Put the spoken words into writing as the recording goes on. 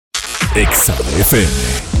Exa FM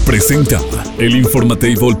presenta el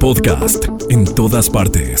Informatable Podcast. En todas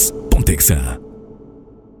partes, ponte Exa.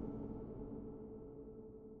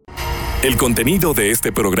 El contenido de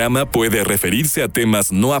este programa puede referirse a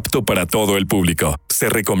temas no apto para todo el público. Se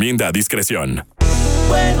recomienda a discreción.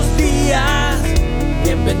 Buenos días,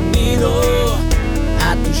 bienvenido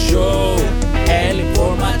a tu show, el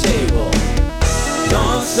Informatable.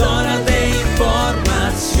 2 horas de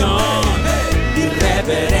información,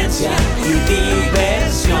 irreverencia y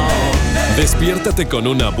diversión. Despiértate con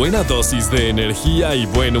una buena dosis de energía y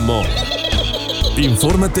buen humor.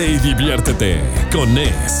 Infórmate y diviértete con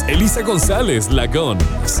Elisa González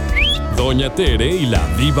Lagons, Doña Tere y la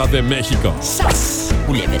Diva de México. ¡Sas!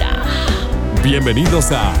 Culebra.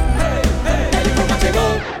 Bienvenidos a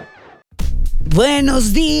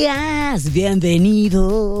Buenos días,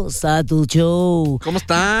 bienvenidos a tu show. ¿Cómo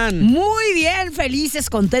están? Muy bien, felices,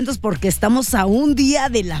 contentos porque estamos a un día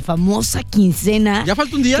de la famosa quincena. ¿Ya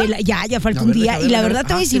falta un día? Ya falta un día. Y la verdad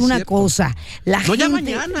te voy a decir una cosa. La gente, ya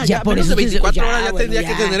mañana, ya por menos eso de 24 horas ya tendría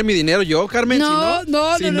que tener mi dinero yo, Carmen. No,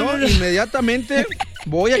 inmediatamente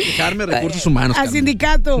voy a quejarme a recursos humanos. A Carmen.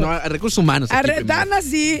 sindicato. No, a recursos humanos. Tan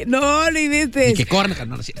así, no le inventes. Y que corran,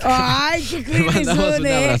 no es cierto. Ay, qué crueles mandamos son, un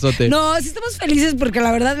abrazote. No, sí estamos felices porque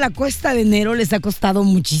la verdad la cuesta de enero les ha costado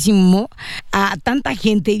muchísimo a tanta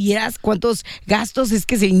gente. Vieras cuántos gastos es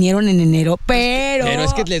que se vinieron en enero, pero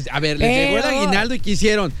es que les llegó el aguinaldo y ¿qué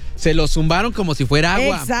hicieron? Se lo zumbaron como si fuera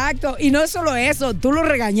agua. Exacto, y no es solo eso, tú lo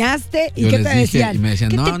regañaste y yo ¿qué les te dije, decían? Y me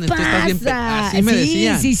decían, ¿Qué no, te tú estás bien. pasa? Así me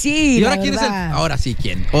decían. Sí. ¿Y ahora quién es el? Ahora sí,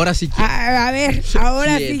 ¿quién? Ahora sí, ¿quién? A ver,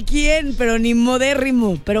 ahora sí, ¿quién? Pero ni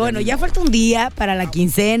modérrimo. Pero bueno, ya falta un día para la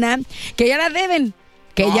quincena, que ya la deben.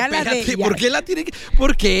 ¿Por qué la tiene que...?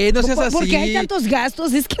 ¿Por qué? No seas así. Porque hay tantos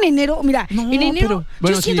gastos. Es que en enero, mira, en enero,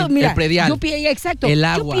 yo siento, mira, el predial, exacto. el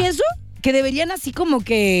agua. Yo pienso que deberían así como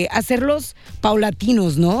que hacerlos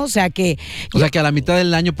paulatinos, ¿no? O sea que a la mitad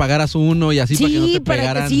del año pagaras uno y así para que no te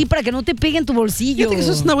pegaran. para que no te pegue en tu bolsillo. Fíjate que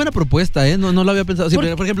eso es una buena propuesta, ¿eh? No lo había pensado. Sí, por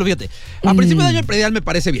ejemplo, fíjate, a principio de año el predial me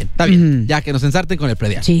parece bien. Está bien, ya que nos ensarten con el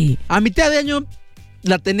predial. Sí. A mitad de año...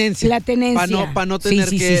 La tenencia. Para no tener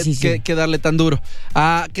que darle tan duro.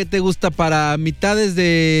 ¿Qué te gusta para mitades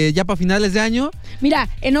de... ya para finales de año? Mira,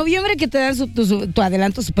 en noviembre que te dan tu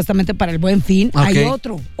adelanto supuestamente para el Buen Fin, hay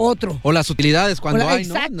otro. O las utilidades cuando hay,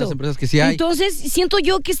 exacto. ¿no? Las empresas que sí hay. Entonces, siento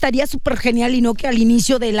yo que estaría súper genial y no que al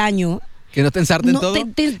inicio del año... Que no te ensarten todo.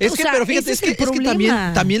 Pero fíjate, es que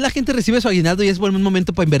también la gente recibe su aguinaldo y es buen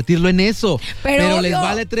momento para invertirlo en eso. Pero les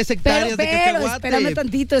vale 3 hectáreas de cacahuate. Espérame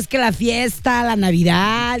tantito, es que la fiesta, la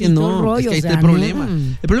Navidad y todo el rollo. Es que ahí está el problema.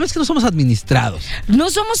 El problema es que no somos administrados. No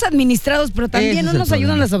somos administrados, pero también no nos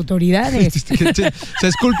ayudan las autoridades.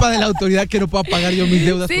 Es culpa de la autoridad que no pueda pagar yo mis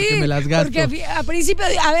deudas porque me las gasto. Porque a principio,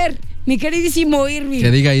 a ver, mi queridísimo Irving. Que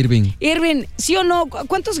diga Irving. Irving, ¿sí o no?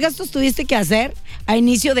 ¿Cuántos gastos tuviste que hacer a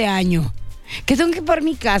inicio de año? Que tengo que pagar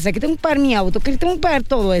mi casa, que tengo que pagar mi auto, que tengo que pagar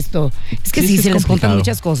todo esto. Es que se les juntan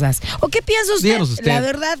muchas cosas. ¿O qué piensa usted? Díganos usted. La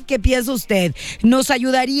verdad, ¿qué piensa usted? ¿Nos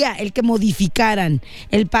ayudaría el que modificaran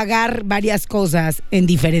el pagar varias cosas en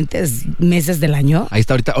diferentes meses del año? Ahí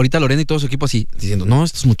está ahorita Lorena y todo su equipo así diciendo, no,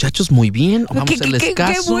 estos muchachos muy bien, vamos a hacerles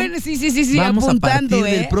caso. Qué bueno, sí, vamos apuntando, a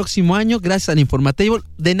partir del próximo año, gracias al Informatable,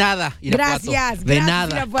 de nada, Irapuato. Gracias,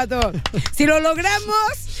 nada. Irapuato. Si lo logramos,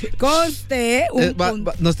 conste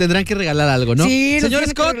nos tendrán que regalar algo, ¿no? Sí, señor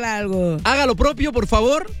Scott, haga lo propio, por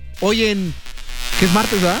favor. Hoy que es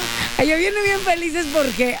martes, ¿verdad? Ya vienen bien felices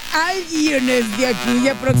porque alguienes de aquí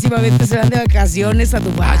ya próximamente se van de vacaciones a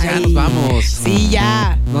Dubái. Ya nos vamos. Sí,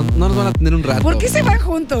 ya. No nos van a tener un rato. ¿Por qué se van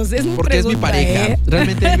juntos? Es mi Porque pregunta, es mi pareja.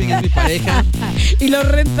 Realmente Irving es mi pareja. Y lo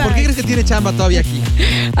rentan. ¿Por qué crees que tiene chamba todavía aquí?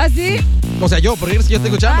 ¿Ah, sí? O sea, ¿por qué crees que yo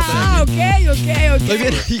tengo chamba todavía? Ok. Estoy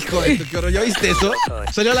bien, hijo de tu qué horror. ¿Ya viste eso?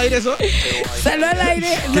 ¿Salió al aire eso? Salió al aire.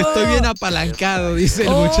 Que estoy bien apalancado, dice el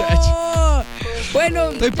muchacho. Bueno.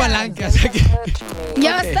 Estoy palanca, o sea que...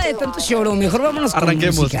 Ya basta de tanto showroom. Mejor vámonos con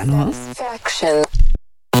música, ¿no?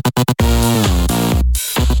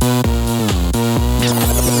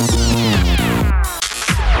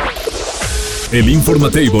 El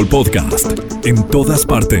Informatable Podcast. En todas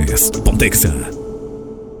partes, ponte Exa.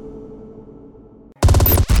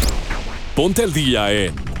 Ponte al día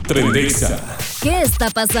en TrendExa. ¿Qué está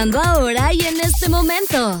pasando ahora y en este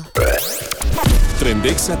momento?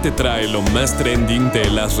 TrendExa te trae lo más trending de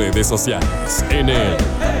las redes sociales en el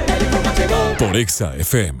por Exa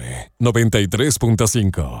FM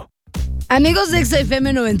 93.5. Amigos de Exa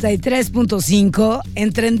FM 93.5,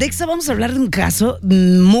 en TrendExa vamos a hablar de un caso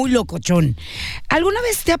muy locochón. ¿Alguna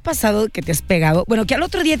vez te ha pasado que te has pegado? Bueno, que al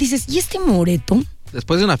otro día dices, ¿y este moreto?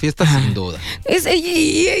 Después de una fiesta, sin duda.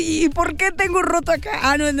 ¿Y por qué tengo roto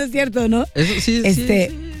acá? No es cierto, ¿no? Eso sí,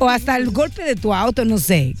 sí. O hasta el golpe de tu auto, no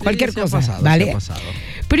sé, cualquier cosa. Ha pasado, ¿vale? Sí ha pasado.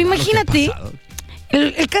 Pero imagínate,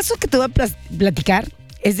 el caso que te voy a platicar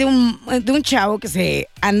es de un chavo que se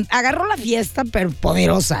agarró la fiesta, pero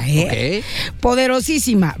poderosa, Okay.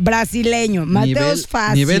 Poderosísima, brasileño, Mateus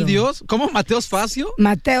Facio. ¿Nivel Dios? ¿Cómo Mateus Facio?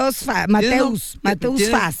 Mateus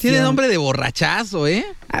Facio. Tiene nombre de borrachazo,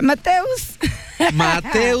 Mateus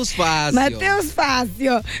Facio. Mateus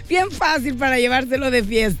Facio. Bien fácil para llevárselo de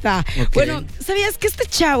fiesta. Okay. Bueno, ¿sabías que este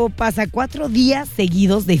chavo pasa 4 días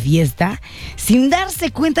seguidos de fiesta sin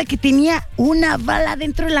darse cuenta que tenía una bala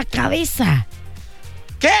dentro de la cabeza?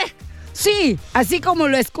 ¿Qué? Sí, así como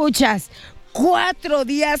lo escuchas. 4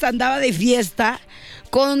 días andaba de fiesta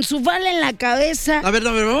con su bala en la cabeza. A ver,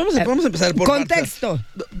 vamos a empezar por contexto.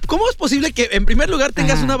 Partes. ¿Cómo es posible que en primer lugar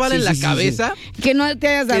tengas una bala en la cabeza? Sí. Que no te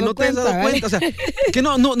hayas dado cuenta. O sea, que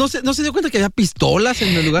no se dio cuenta que había pistolas en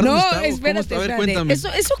el lugar donde estaba. No, espérate. A ver, cuéntame. Eso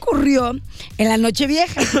ocurrió en la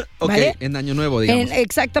Nochevieja. ¿Vale? En Año Nuevo, digamos.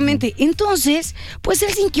 Exactamente. Entonces, pues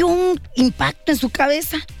él sintió un impacto en su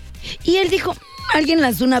cabeza. Y él dijo, alguien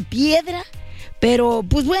lanzó una piedra, pero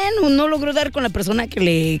pues bueno, no logró dar con la persona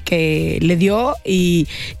que le dio y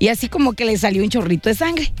así como que le salió un chorrito de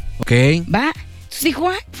sangre. Ok. ¿Va? Entonces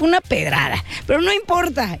dijo, fue una pedrada, pero no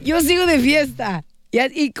importa, yo sigo de fiesta.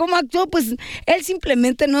 ¿Y cómo actuó? Pues él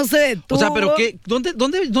simplemente no se detuvo. O sea, ¿pero qué?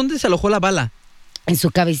 ¿Dónde se alojó la bala? En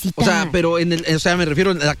su cabecita. O sea, pero me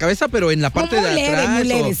refiero en la cabeza, pero en la parte de atrás. Muy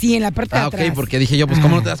leve, sí, en la parte de atrás. Ok, porque dije yo, pues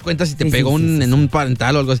 ¿cómo no te das cuenta si te pegó en un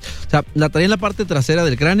parental o algo así? O sea, la traía en la parte trasera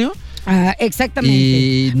del cráneo. Exactamente.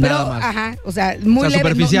 Y nada más. Ajá, o sea, muy leve.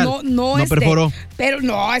 Superficial. No perforó. Pero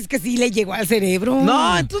no, es que sí le llegó al cerebro.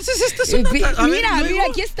 No, entonces esta es una... Mira,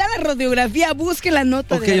 aquí está la radiografía, busque la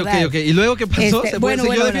nota de verdad. Ok. ¿Y luego qué pasó?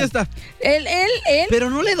 Siguió de fiesta. Él.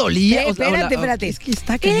 Pero no le dolía. Espérate. Es que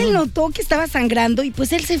está cañón. Él notó que estaba sangrando y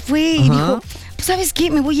pues él se fue y dijo, pues ¿sabes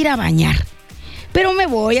qué? Me voy a ir a bañar. Pero me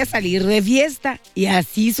voy a salir de fiesta. Y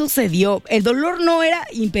así sucedió. El dolor no era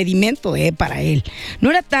impedimento para él.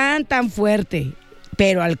 No era tan fuerte.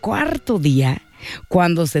 Pero al 4º día,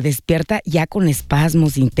 cuando se despierta ya con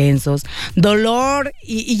espasmos intensos, dolor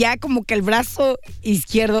y ya como que el brazo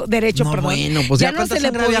derecho, perdón. Bueno, pues ya no se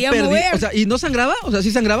le podía mover. O sea, ¿y no sangraba? O sea,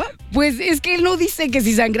 ¿sí sangraba? Pues es que él no dice que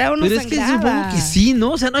si sangraba o no sangraba. Pero es que supongo que sí,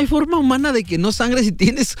 ¿no? O sea, no hay forma humana de que no sangre si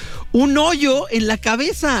tienes un hoyo en la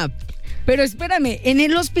cabeza. Pero espérame, en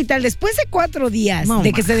el hospital, después de 4 días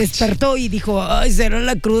que se despertó y dijo, ay, ¿será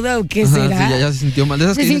la cruda o qué será? Sí, ya se sintió mal. De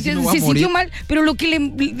esas se sintió mal, pero lo que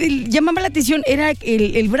le llamaba la atención era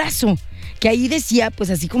el brazo. Que ahí decía,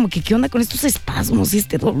 pues así como que, ¿qué onda con estos espasmos y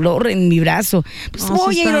este dolor en mi brazo? Pues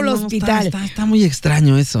voy a ir al hospital. Está muy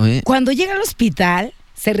extraño eso, Cuando llega al hospital,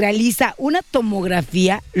 se realiza una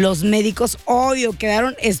tomografía. Los médicos, obvio,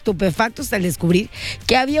 quedaron estupefactos al descubrir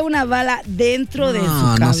que había una bala dentro de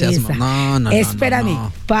su cabeza. Espérame,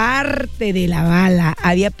 parte de la bala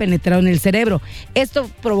había penetrado en el cerebro.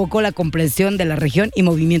 Esto provocó la compresión de la región y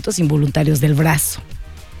movimientos involuntarios del brazo.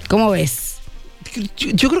 ¿Cómo ves?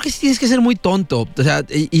 Yo creo que sí tienes que ser muy tonto. O sea,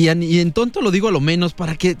 y en tonto lo digo a lo menos,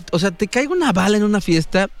 para que, o sea, te caiga una bala en una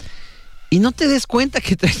fiesta y no te des cuenta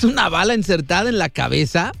que traes una bala insertada en la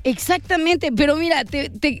cabeza. Exactamente, pero mira,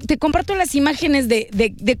 te comparto las imágenes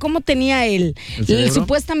de cómo tenía el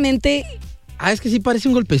supuestamente... Es que sí parece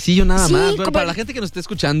un golpecillo nada más. Bueno, para la gente que nos esté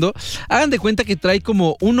escuchando, hagan de cuenta que trae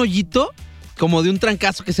como un hoyito, como de un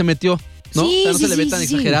trancazo que se metió, ¿no? Sí, o sea, no se le ve tan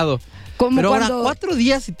exagerado. Pero ahora 4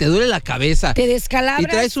 días y te duele la cabeza. Te descalabras. Y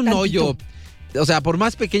traes un hoyo. O sea, por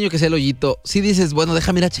más pequeño que sea el hoyito, sí dices, bueno,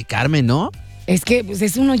 déjame ir a checarme, ¿no? Es que pues,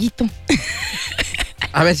 es un hoyito.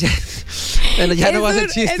 A ver, bueno, ya no va a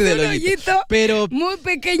ser chiste del hoyito. Pero muy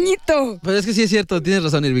pequeñito. Pero es que sí es cierto, tienes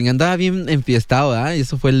razón, Irving. Andaba bien enfiestado, ¿ah? Y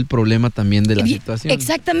eso fue el problema también de la situación.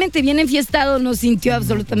 Exactamente, bien enfiestado, no sintió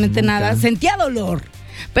absolutamente nada. Sentía dolor,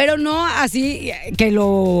 pero no así que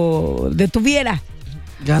lo detuviera.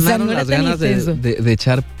 Ganaron las ganas de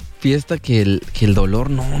echar fiesta que el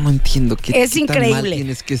dolor. No entiendo. Es increíble. Tan mal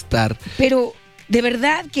tienes que estar. Pero de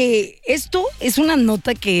verdad que esto es una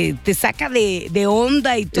nota que te saca de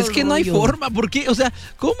onda y todo. Es que no hay forma, porque, o sea,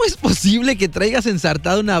 ¿cómo es posible que traigas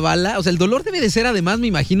ensartada una bala? O sea, el dolor debe de ser, además, me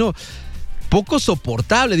imagino, poco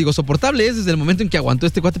soportable. Digo, soportable es desde el momento en que aguantó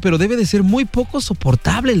este cuate, pero debe de ser muy poco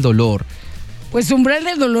soportable el dolor. Pues umbral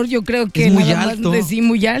del dolor yo creo que es muy nada alto. Más sí,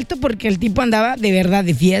 muy alto, porque el tipo andaba de verdad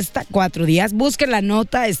de fiesta 4 días. Busquen la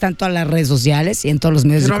nota, está en todas las redes sociales y en todos los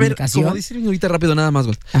medios de comunicación. Como dice ahorita rápido nada más,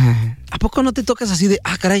 Gold. ¿A poco no te tocas así de,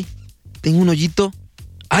 caray, tengo un hoyito?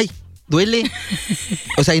 Ay, duele.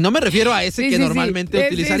 O sea, y no me refiero a ese que normalmente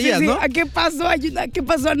utilizarías, ¿no? ¿A qué pasó? Ayuda, ¿qué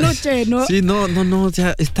pasó anoche, no? Sí, no, o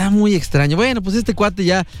sea, está muy extraño. Bueno, pues este cuate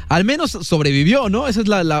ya al menos sobrevivió, ¿no? Esa es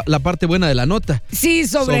la parte buena de la nota. Sí,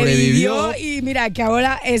 sobrevivió. Y mira, que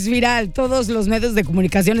ahora es viral. Todos los medios de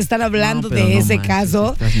comunicación están hablando de ese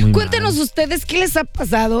caso. Cuéntenos ustedes qué les ha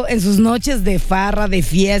pasado en sus noches de farra, de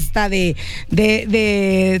fiesta, de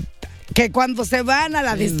que cuando se van a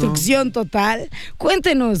la destrucción total.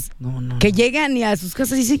 Cuéntenos. Que llegan y a sus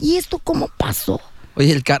casas y dicen, ¿y esto cómo pasó?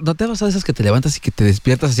 Oye, el carro, ¿no te ha pasado esas que te levantas y que te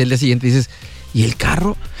despiertas hacia el día siguiente y dices, ¿y el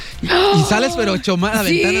carro? Y sales pero chomada a la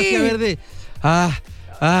ventana así a ver de,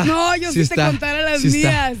 no, yo sí te contara las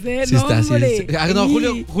mías, Sí no, está, hombre. Sí. No,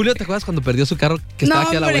 Julio, ¿te acuerdas cuando perdió su carro que estaba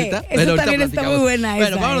aquí a la vuelta? Eso también está muy buena.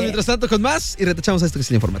 Bueno, vámonos mientras tanto con más y retachamos a esto que es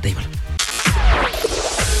el Informatable.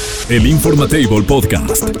 El Informatable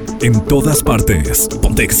Podcast. En todas partes.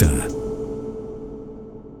 TrendExa.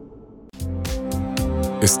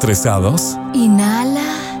 ¿Estresados?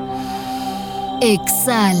 Inhala.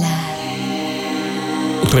 Exhala.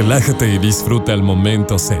 Relájate y disfruta el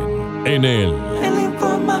Momento Zen. En el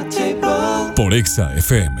Informatable. Por Exa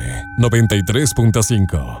FM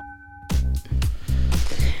 93.5.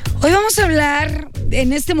 Hoy vamos a hablar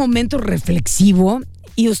en este momento reflexivo.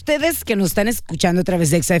 Y ustedes que nos están escuchando a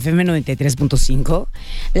través de Exa FM 93.5,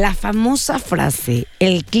 la famosa frase,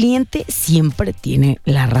 el cliente siempre tiene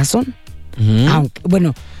la razón. Aunque,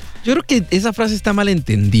 bueno. Yo creo que esa frase está mal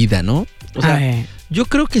entendida, ¿no? O sea, yo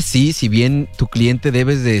creo que sí, si bien tu cliente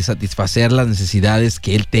debes de satisfacer las necesidades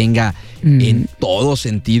que él tenga en todo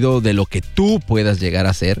sentido de lo que tú puedas llegar a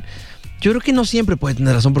hacer, yo creo que no siempre puede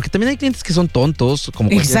tener razón, porque también hay clientes que son tontos,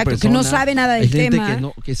 como cualquier persona. Que no sabe nada del tema.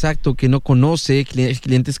 Que no conoce,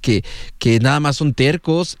 clientes que nada más son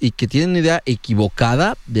tercos y que tienen una idea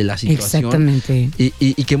equivocada de la situación. Exactamente.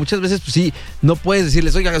 Y que muchas veces, pues sí, no puedes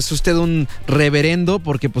decirles, oiga, es usted un reverendo,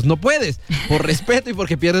 porque pues no puedes, por respeto y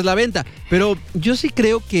porque pierdes la venta. Pero yo sí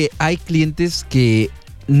creo que hay clientes que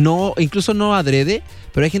no, incluso no adrede,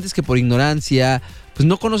 pero hay gentes que por ignorancia, pues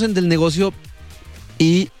no conocen del negocio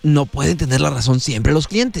y no pueden tener la razón siempre los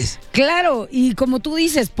clientes. Claro, y como tú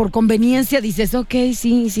dices, por conveniencia dices, ok,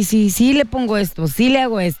 sí, le pongo esto, sí le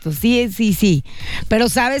hago esto, sí. Pero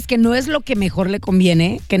sabes que no es lo que mejor le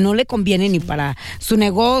conviene, que no le conviene ni para su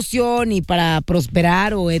negocio, ni para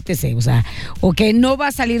prosperar o etc. O sea, o que no va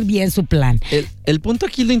a salir bien su plan. El punto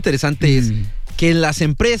aquí lo interesante es que en las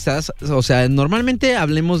empresas, o sea, normalmente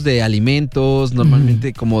hablemos de alimentos,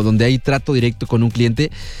 normalmente como donde hay trato directo con un cliente,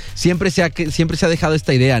 siempre se ha dejado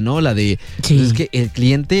esta idea, ¿no? La de, pues es que el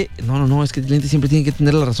cliente, no, es que el cliente siempre tiene que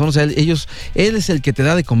tener la razón, o sea, él es el que te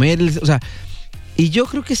da de comer, o sea, y yo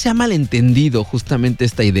creo que se ha malentendido justamente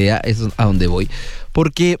esta idea, eso es a donde voy,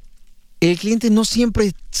 porque el cliente no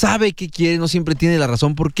siempre sabe qué quiere, no siempre tiene la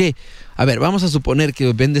razón. ¿Por qué? A ver, vamos a suponer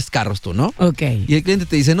que vendes carros tú, ¿no? Ok. Y el cliente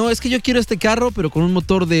te dice, no, es que yo quiero este carro, pero con un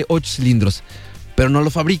motor de 8 cilindros. Pero no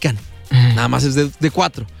lo fabrican. Nada más es de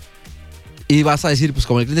 4. Y vas a decir, pues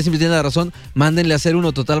como el cliente siempre tiene la razón, mándenle a hacer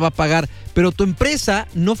uno, total va a pagar. Pero tu empresa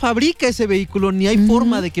no fabrica ese vehículo, ni hay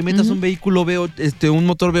forma de que metas un vehículo un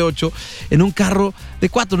motor V8 en un carro de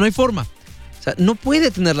 4. No hay forma. O sea, no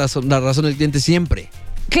puede tener la razón el cliente siempre.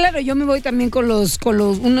 Claro, yo me voy también con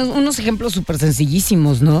unos ejemplos súper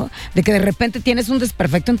sencillísimos, ¿no? De que de repente tienes un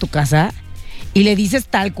desperfecto en tu casa y le dices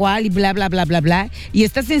tal cual y bla, bla, bla, bla, bla, y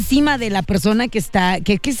estás encima de la persona que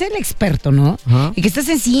es el experto, ¿no? Uh-huh. Y que estás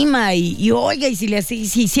encima y oiga, y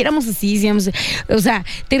si hiciéramos así, o sea,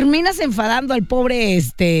 terminas enfadando al pobre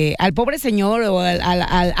señor o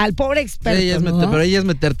al pobre experto, pero ella es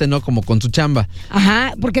meterte, ¿no? Como con su chamba.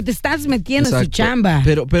 Ajá, porque te estás metiendo en su chamba.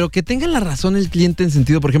 Pero que tenga la razón el cliente en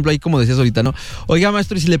sentido, por ejemplo, ahí como decías ahorita, ¿no? Oiga,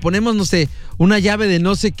 maestro, y si le ponemos, no sé, una llave de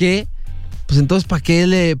no sé qué, pues entonces, ¿para qué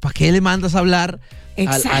le mandas a hablar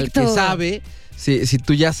al que sabe? Si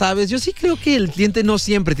tú ya sabes, yo sí creo que el cliente no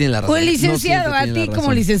siempre tiene la razón. O el licenciado, a ti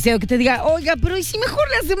como licenciado, que te diga, oiga, pero ¿y si mejor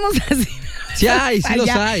le hacemos así? Sí hay, sí los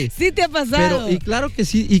hay. Sí te ha pasado. Pero, y claro que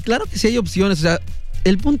sí hay opciones. O sea,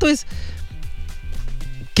 el punto es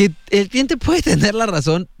que el cliente puede tener la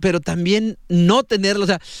razón, pero también no tenerla. O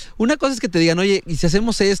sea, una cosa es que te digan, oye, y si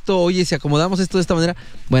hacemos esto, oye, si acomodamos esto de esta manera,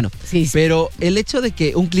 bueno, sí. Pero el hecho de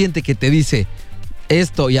que un cliente que te dice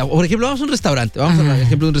esto, por ejemplo, vamos a un restaurante, vamos al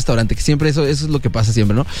ejemplo de un restaurante, que siempre eso es lo que pasa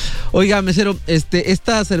siempre, ¿no? Oiga, mesero,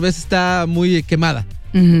 esta cerveza está muy quemada,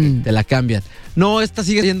 te la cambian. No, esta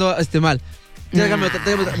sigue siendo mal. tráigame otra.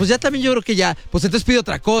 Pues ya también yo creo que ya, pues entonces pide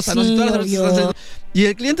otra cosa, ¿no? Sí, Si todas las obvio. veces- y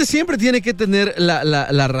el cliente siempre tiene que tener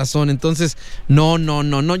la razón. Entonces, no.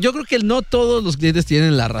 Yo creo que no todos los clientes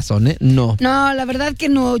tienen la razón, ¿eh? No. No, la verdad que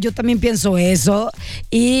no, yo también pienso eso.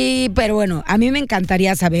 Pero bueno, a mí me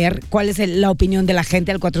encantaría saber cuál es la opinión de la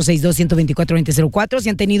gente al 462-124-2004. Si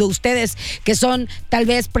han tenido ustedes que son tal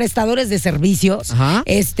vez prestadores de servicios. Ajá.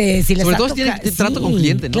 Si les Sobre ha todo si tienen tocado- trato con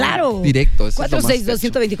cliente, ¿no? Claro. Directo. Eso es lo más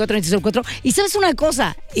 462-124-2004. Y sabes una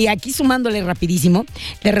cosa, y aquí sumándole rapidísimo,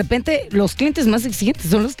 de repente los clientes más exigentes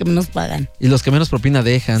son los que menos pagan. Y los que menos propina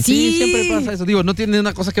dejan. Sí, Sí. siempre pasa eso. Digo, no tiene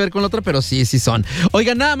una cosa que ver con la otra, pero sí son.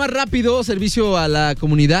 Oigan, nada más rápido, servicio a la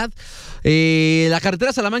comunidad. La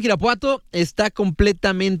carretera Salamanca-Irapuato está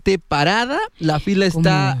completamente parada. La fila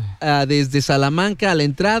está desde Salamanca a la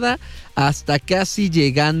entrada hasta casi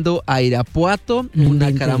llegando a Irapuato.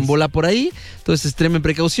 Una carambola por ahí. Entonces extremen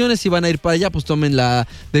precauciones. Si van a ir para allá, pues tomen la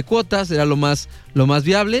de cuotas. Será lo más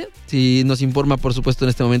viable. Si nos informa, por supuesto, en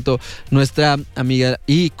este momento nuestra amiga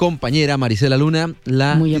y compañera Marisela Luna,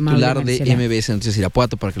 la Muy amable, titular de Marisela. MBS Noticias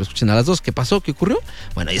Irapuato, para que lo escuchen a las 2. ¿Qué pasó? ¿Qué ocurrió?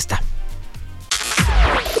 Bueno, ahí está.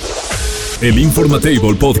 El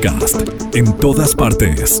Informatable Podcast. En todas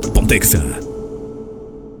partes. TrendExa.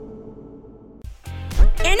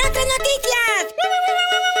 En otras noticias.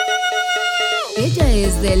 Ella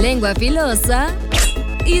es de lengua filosa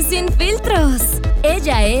y sin filtros.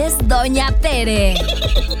 Ella es Doña Tere.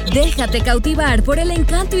 Déjate cautivar por el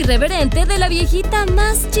encanto irreverente de la viejita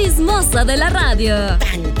más chismosa de la radio.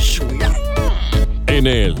 En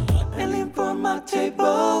el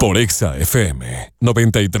por Exa FM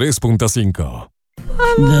 93.5.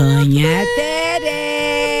 Doña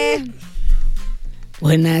Tere.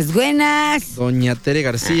 Buenas. Doña Tere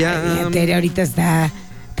García. Doña Tere ahorita está,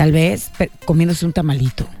 tal vez, comiéndose un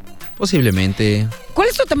tamalito. Posiblemente. ¿Cuál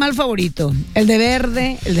es tu tamal favorito? ¿El de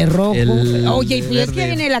verde? ¿El de rojo? Oye, y pues es que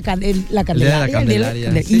viene la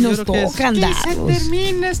Candelaria. Sí, y yo nos creo que toca andar.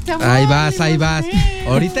 Ahí vas.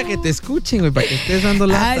 Ahorita que te escuchen, güey, para que estés dando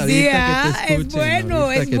lata. Ahorita que te escuchen.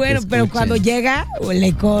 Es bueno, pero cuando llega,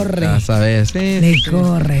 le corre. Ya sabes. Sí, Le sí.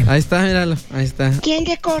 corre. Ahí está, míralo. Ahí está. ¿Quién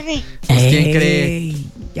le corre? Pues, ¿quién Ey, cree?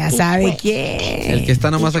 Ya sabe quién. El que está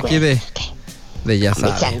nomás aquí de ya Me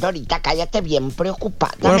sabe. ando ahorita, cállate, bien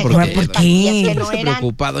preocupada. Bueno, Me ¿por tomé qué? unas ¿Por pastillas qué? que No no se eran.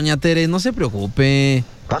 preocupa, doña Tere, no se preocupe.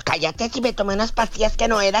 Pues cállate, si me tomé unas pastillas que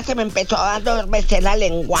no eran, se me empezó a adormecer la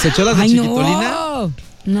lengua. ¿Se echó las de Ay, chiquitolina?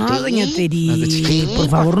 No, Sí. doña Las de Teri, chiquito. por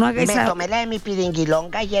favor no haga Me esa. tomé la de mi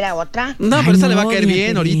piringuilonga y era otra. No, Ay, pero esa le va a no, caer doña bien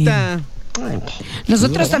Tere. ahorita.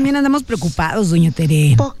 Nosotros también andamos preocupados, doña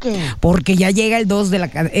Tere. ¿Por qué? Porque ya llega el 2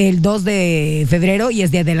 de febrero y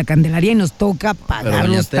es Día de la Candelaria y nos toca Pero pagar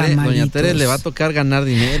doña los Tere tamalitos. le va a tocar ganar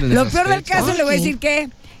dinero. en Lo ese peor del aspecto. caso, le voy a decir que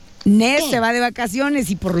Nes se va de vacaciones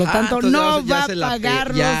y por lo tanto entonces no ya va se a la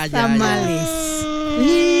pagar ya, los ya. tamales.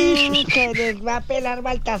 Se les va a pelar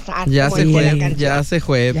Baltasar. Ya como se dice la fue, canción. ya se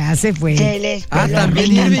fue. Ya se fue. Se les peló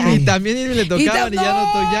También Baltasar. Irving, y también Irving le tocaban y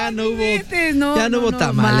ya no hubo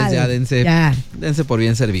tamales, mal. ya dense. Ya. Dense por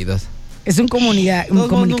bien servidos. Es un comunicado. No,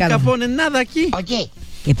 nunca ponen nada aquí. Oye,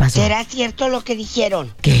 ¿Qué pasó? ¿será cierto lo que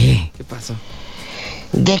dijeron? ¿Qué? ¿Qué pasó?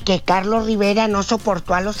 De que Carlos Rivera no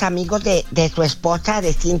soportó a los amigos de su esposa,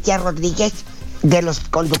 de Cintia Rodríguez, de los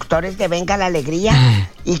conductores de Venga la Alegría,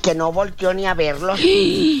 y que no volteó ni a verlos.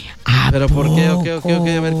 ¿Pero por qué? ¿O qué?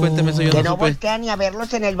 A ver, cuénteme eso, yo Que no no supe. voltea ni a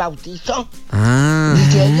verlos en el bautizo. Ah.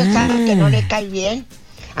 Y si ellos saben que no le cae bien,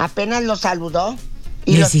 apenas los saludó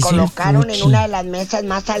y Les los hizo el colocaron en fuchi. una de las mesas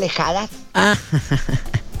más alejadas.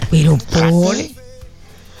 Pero por. Fíjate.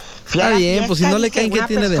 Fui a Está la bien, pues si fiesta, no le dice, caen, ¿qué una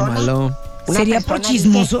tiene de persona- malo? una ¿Sería por persona dice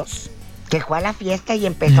chismosos? Que fue a la fiesta y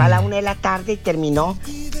empezó a la 1 de la tarde y terminó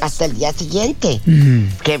hasta el día siguiente.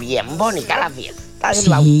 Qué bien bonita la fiesta del Sí.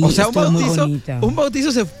 bautizo. O sea, Estuvo muy bonita. un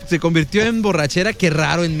bautizo se convirtió en borrachera, qué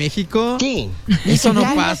raro en México. Sí. Eso no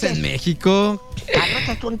Carlos pasa es- en México. Carlos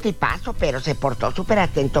es un tipazo, pero se portó súper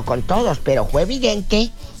atento con todos. Pero fue evidente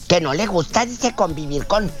que no le gusta, dice, convivir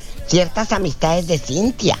con ciertas amistades de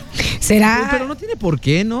Cintia. ¿Será? Pero no tiene por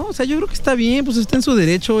qué, ¿no? O sea, yo creo que está bien, pues está en su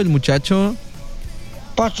derecho el muchacho.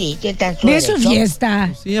 Pues sí, que está en su De su derecho.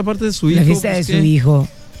 fiesta. Sí, aparte de su hijo. La fiesta pues, de su ¿qué? hijo.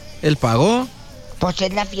 Él pagó. Pues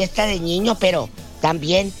es la fiesta de niño, pero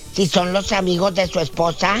también si son los amigos de su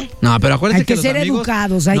esposa. No, pero acuérdense Hay que los ser amigos,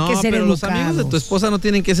 educados, hay no, que ser pero los amigos de tu educados. esposa no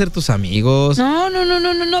tienen que ser tus amigos.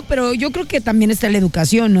 No, pero yo creo que también está la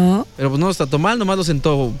educación, ¿no? Pero pues no está todo mal, nomás lo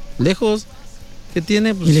sentó lejos. ¿Qué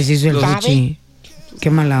tiene? Pues, Y les hizo el los- fuchi. Qué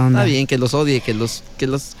mala onda. Está bien, que los odie, que los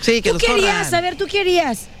sí, que Tú los querías, corran. a ver, tú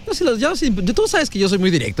querías. Tú sabes que yo soy muy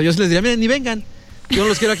directo. Yo sí les diría, miren, ni vengan. Yo no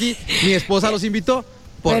los quiero aquí. Mi esposa los invitó.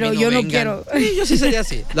 pero yo no quiero. Sí, yo sí sería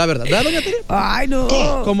así, la verdad. ¿Verdad, doña Tere? Ay, no.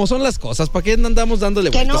 Como son las cosas, ¿para qué andamos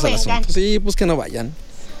dándole Que no vueltas al vengan. asunto? Sí, pues que no vayan.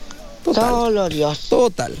 Total. Solo Dios.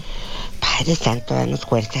 Total. Padre Santo, danos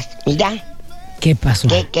fuerzas. Mira, ¿Qué pasó?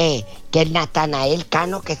 que el Natanael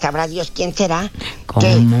Cano, que sabrá Dios quién será, ¿Cómo?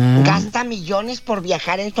 que gasta millones por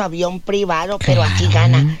viajar en su avión privado, pero así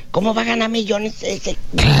gana. ¿Cómo va a ganar millones ese?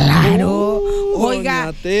 Claro. Oiga,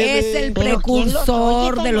 doña Tere. es el ¿Pero quién los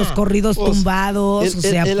precursor oye, de los doña? corridos Pues, tumbados. O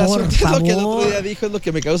sea, el por asunto es lo que el otro día favor. dijo, es lo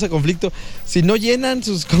que me causa conflicto. Si no llenan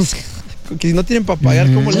sus cosas, que si no tienen para pagar,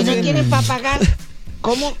 ¿cómo le Si no hacen? tienen para pagar,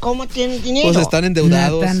 ¿cómo tienen dinero? Pues están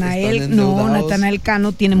endeudados. Natanael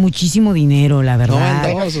Cano tiene muchísimo dinero, la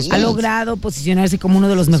verdad. No, sus Ha fans. logrado posicionarse como uno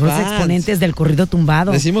de los mejores fans. exponentes del corrido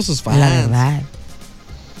tumbado. Decimos sus fans. La verdad.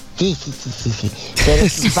 Sí. Pero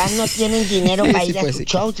sus fans no tienen dinero para ir a pues sus sí.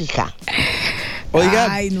 shows, hija.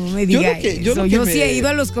 Oiga, Ay, no me diga yo eso. lo que Yo me- sí he ido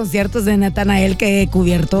a los conciertos de Natanael que he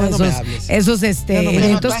cubierto Ya no me esos, hables. esos Ya no me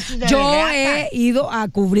eventos. hables. Pero tú has ido de Yo grapa. he ido a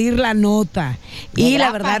cubrir la nota De y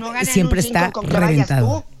la grapa, verdad no ganan siempre un cinco está con que vayas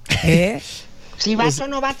reventado. ¿Eh? Si vas o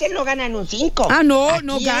no vas, te lo ganan un 5. Ah, no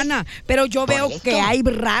gana. Pero yo Por veo esto. que hay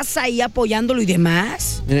raza ahí apoyándolo y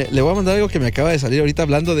demás. Mire, le voy a mandar algo que me acaba de salir ahorita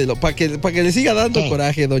hablando de lo para que le siga dando ¿Qué?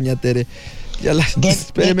 coraje, doña Tere. Ya la,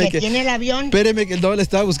 ¿De que tiene el avión? Espéreme que no le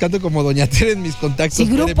estaba buscando como doña Tere en mis contactos. Si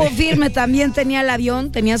Grupo espéreme. Firme también tenía el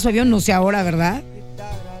avión, tenía su avión, no sé ahora, ¿verdad?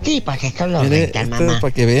 Sí, pues eso lo Mire, rentan, esto mamá.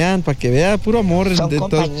 para que vean, puro amor, Son de todo,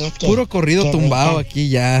 compañías que- puro corrido que tumbado rentan. aquí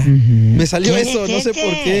ya. Me salió ¿Quién eso, es no sé ese?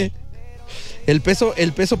 por qué. El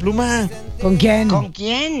peso pluma. ¿Con quién? ¿Con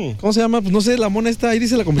quién? ¿Cómo se llama? Pues no sé, la mona está, ahí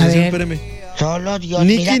dice la conversación, A ver. espéreme. Solo Dios.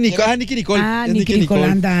 Mira, Nicky tiene- Nicole. Ah, es Nicky Nicole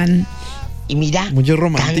andan. Y mira. Muchos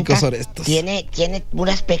románticos canta, son estos. Tiene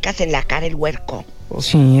puras pecas en la cara el huerco. Pues,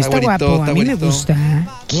 Sí, está güerito, guapo, a está mí me güerito.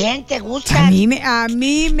 gusta. ¿Quién te gusta? A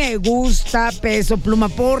mí me gusta Peso Pluma.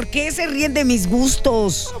 ¿Por qué se ríen de mis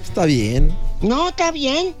gustos? Está bien. No, está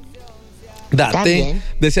bien. Date. bien.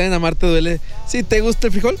 Decían en Amarte Duele. Si te gusta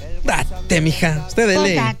el frijol, date, mija. Usted dele.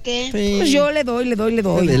 Pues date. Sí. Pues yo le doy.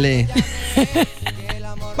 Usted dele.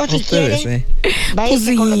 Pues si Ustedes, quiere, váyase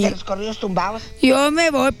Pues con los sí. de los corridos tumbados. Yo me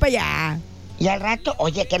voy para allá. Y al rato,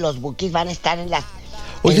 oye, que los bookies van a estar en las...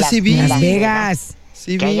 Oye, en las- sí vi. en Las Vegas.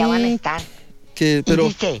 Sí, Que vi allá van a estar. que, pero, Y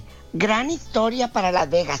dice, gran historia para Las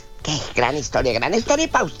Vegas. ¿Qué? Gran historia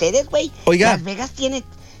para ustedes, güey. Oiga. Las Vegas tiene...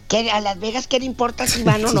 ¿A Las Vegas qué le importa si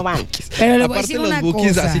van o no van? Pero le voy a aparte decir los una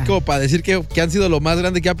bookies, cosa. así como para decir que han sido lo más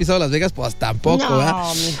grande que ha pisado Las Vegas, pues tampoco, ¿verdad?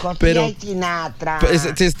 No, mijo, Pero- sí hay Sinatra. Pues,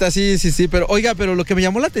 sí, está, sí, pero oiga, pero lo que me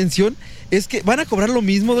llamó la atención es que van a cobrar lo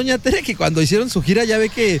mismo, doña Tere, que cuando hicieron su gira, ya ve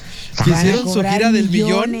que Van a hicieron su cobrar gira del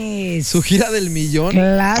millón. millones. Su gira del millón.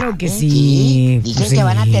 Claro que Sí, sí. dicen Pues que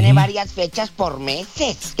van a sí. tener varias fechas por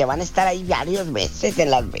meses, que van a estar ahí varios meses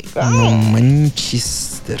en Las Vegas. No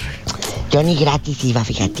manches. Yo ni gratis iba,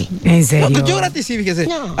 fíjate. En serio. No, pues yo gratis sí, fíjese.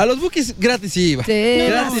 No. A los bookies gratis sí iba. Te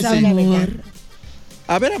Gratis vas, sí. amor.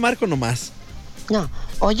 A ver a Marco nomás. No,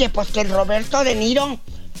 oye, pues que el Roberto De Niro,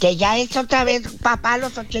 que ya es otra vez papá a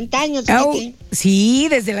los 80 años, Au, fíjate. sí,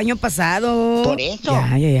 desde el año pasado. Por eso.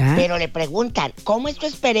 Ya. Pero le preguntan, ¿cómo es tu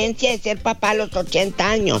experiencia de ser papá a los 80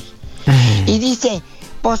 años? Ah. Y dice,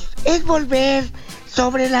 pues es volver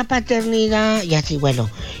sobre la paternidad. Y así, güelo.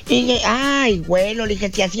 Y dije, ay, güelo, le dije,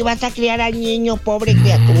 si así vas a criar al niño, pobre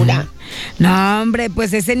criatura. No, hombre,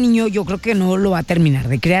 pues ese niño yo creo que no lo va a terminar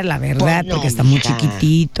de crear, la verdad, Pues no, porque está muy mija.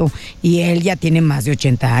 chiquitito. Y él ya tiene más de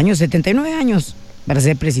 80 años, 79 años, para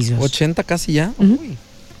ser precisos. 80 casi ya. Ujú. Uy.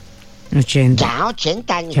 80. Ya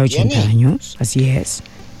 80 años Ya 80 tiene. años, así es.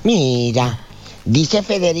 Mira, dice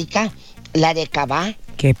Federica, la de Cabá,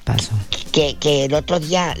 ¿Qué pasó? que el otro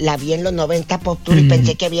día la vi en los 90 Pop Tour y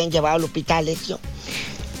pensé que habían llevado a Lupita Alessio.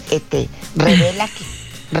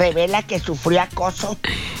 Revela que sufrió acoso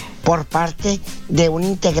por parte de un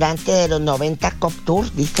integrante de los 90 Pop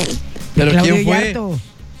Tour, dice ¿Pero Claudio quién fue? Yarto.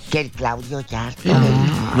 que el Claudio Yarto.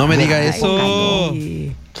 No me diga Ay, eso.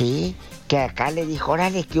 Ay, Sí, que acá le dijo,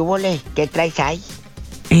 órale, ¿qué hubole? ¿Qué traes ahí?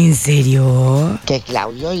 ¿en serio? Que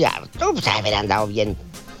Claudio Yarto, pues haber andado bien.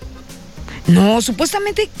 No,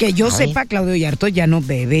 supuestamente que yo Ay. sepa, Claudio Yarto ya no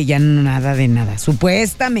bebe, ya no nada de nada.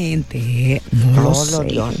 Supuestamente, no lo Solo sé.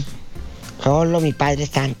 Dios. Solo mi Padre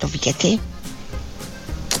Santo, fíjate.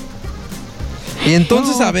 Y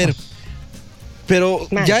entonces, No, a ver, pero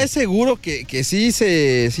Mande. ¿ya es seguro que sí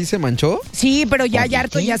se manchó? Sí, pero ya Oye,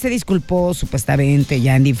 Yarto ¿qué? ya se disculpó supuestamente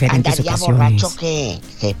ya en diferentes Andaría ocasiones. borracho que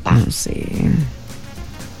sepa. No sé.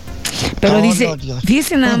 Pero Solo dice, Dios.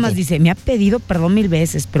 fíjese nada más, Mande. dice, me ha pedido perdón 1000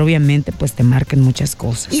 veces, pero obviamente pues te marcan muchas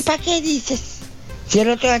cosas. ¿Y para qué dices? Si el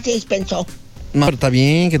otro ya se dispensó. No, está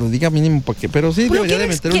bien que lo diga mínimo porque, pero sí Pero debería de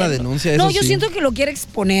meter una denuncia. No, eso yo sí. siento que lo quiere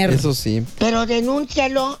exponer. Eso sí. Pero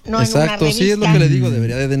denúncialo, no en una Exacto, revista. sí es lo que le digo,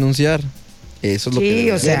 debería de denunciar. Eso es lo Sí, que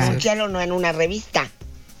debería o sea. de hacer. Denúncialo, no en una revista.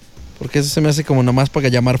 Porque eso se me hace como nomás para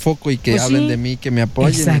llamar foco y que Pues hablen sí. de mí, que me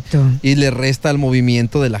apoyen. Exacto. Y le resta al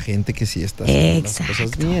movimiento de la gente que sí está haciendo las cosas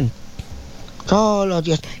Exacto. bien. Solo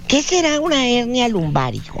Dios. ¿Qué será una hernia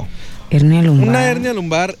lumbar, hijo? Hernia lumbar. Una hernia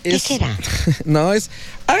lumbar ¿Qué es... será? No, es...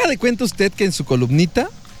 Haga de cuenta usted que en su columnita,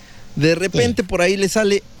 de repente por ahí le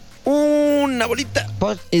sale una bolita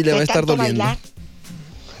Pues, y le va a ¿de estar tanto doliendo. bailar?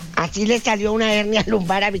 Así le salió una hernia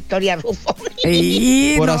lumbar a Victoria Rufo.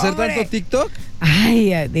 Ey, ¿Por no, hacer hombre. tanto TikTok? Ay,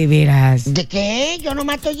 de veras. ¿De qué? Yo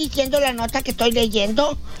nomás estoy diciendo la nota que estoy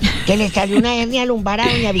leyendo. Que le salió una hernia lumbar a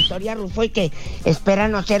doña Victoria Rufo y que espera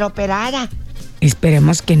no ser operada.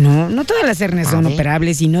 Esperemos que no. No todas las hernias A son ver.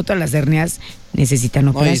 operables y no todas las hernias necesitan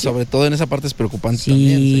No, operación. y sobre todo en esa parte es preocupante Sí.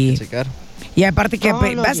 también, hay que checar. Y aparte que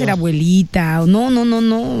Solo va a ser Dios. abuelita.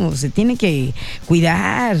 No. Se tiene que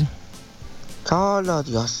cuidar. Solo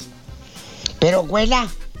Dios. Pero, abuela,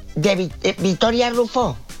 de Victoria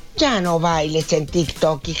Rufo, ya no bailes en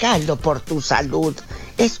TikTok, hijalo por tu salud.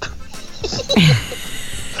 Es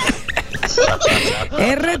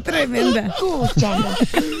re tremenda.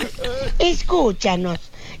 Escúchanos.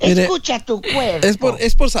 Mire, Escucha tu cuerpo.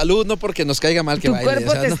 Es por salud, no porque nos caiga mal que Tu baile.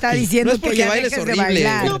 cuerpo te está diciendo no es porque que ya bailes dejes de horrible,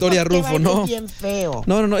 bailar. Victoria porque Rufo, bailes no. bien feo.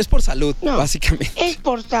 No, es por salud, No, básicamente. Es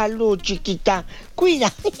por salud, chiquita.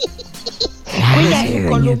 Cuida. Ay, Cuida tu doña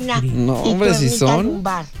columna. Tere. No, y tu hombre, si hernita son.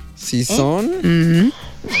 lumbar. Si son.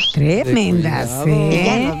 Tremendas, De cuidado. Y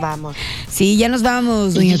ya ¿eh? nos vamos. Sí, ya nos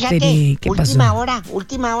vamos, Y doña fíjate, Tere. ¿Qué pasó? última hora. ¿Qué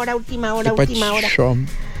Última hora. pacho?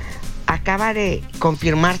 Acaba de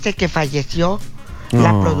confirmarse que falleció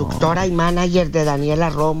la No. productora y manager de Daniela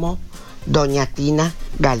Romo, doña Tina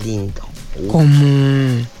Galindo. ¿Cómo?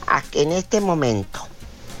 En este momento,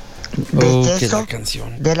 Que deceso la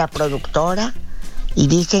canción. de la productora, y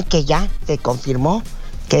dicen que ya se confirmó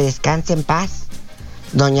que descanse en paz.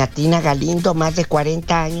 Doña Tina Galindo, más de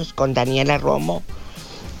 40 años con Daniela Romo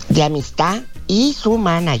de amistad y su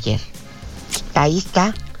manager. Ahí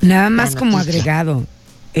está. Nada más la como noticia. agregado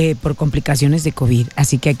por complicaciones de COVID,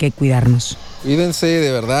 así que hay que cuidarnos. Cuídense,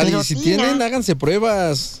 de verdad. Pero y si Tina- tienen, háganse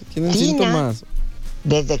pruebas. Tienen Tina- síntomas.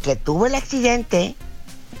 Desde que tuvo el accidente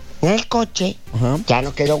en el coche, Ajá. ya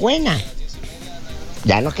no quedó buena.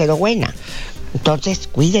 Entonces,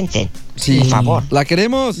 cuídense, Sí. por favor. La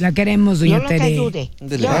queremos. La queremos, doña Dios los Tere. ayude.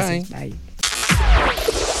 Dele, Dios. bye. Bye.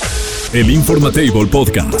 El Informatable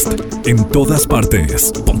Podcast. En todas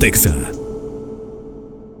partes. TrendExa.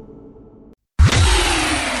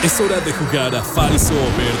 Es hora de jugar a Falso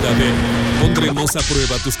o Verdadero. Pondremos a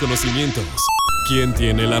prueba tus conocimientos. ¿Quién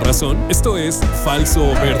tiene la razón? Esto es Falso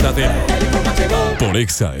o Verdadero. Por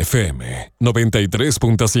Exa FM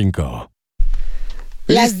 93.5.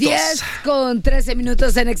 Las Listos.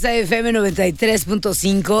 10:13 en Exa FM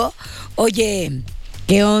 93.5. Oye,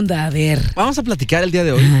 ¿qué onda? A ver. Vamos a platicar el día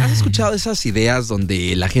de hoy. ¿Has escuchado esas ideas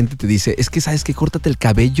donde la gente te dice, es que sabes que córtate el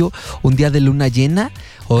cabello un día de luna llena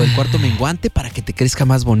o el cuarto menguante para que te crezca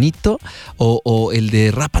más bonito o el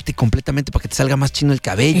de rápate completamente para que te salga más chino el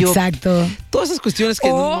cabello? Exacto. Todas esas cuestiones que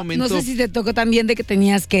en un O momento... no sé si te tocó también de que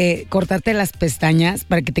tenías que cortarte las pestañas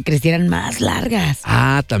para que te crecieran más largas.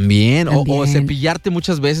 Ah, también. O También. cepillarte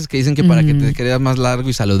muchas veces que dicen que para que te quedes más largo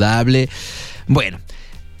y saludable. Bueno,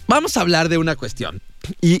 vamos a hablar de una cuestión.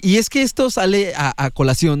 Y es que esto sale a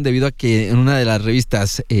colación debido a que en una de las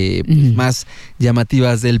revistas más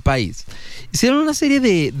llamativas del país hicieron una serie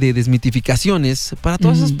de desmitificaciones para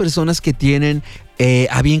todas esas personas que tienen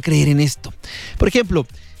a bien creer en esto. Por ejemplo,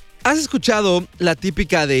 ¿has escuchado la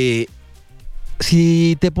típica de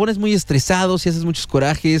si te pones muy estresado, si haces muchos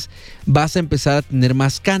corajes, vas a empezar a tener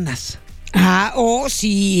más canas? Ah,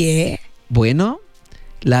 sí, ¿eh? Bueno,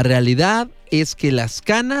 la realidad es que las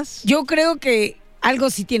canas, Yo creo que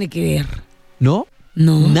algo sí tiene que ver. ¿no?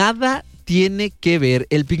 No. Nada tiene que ver.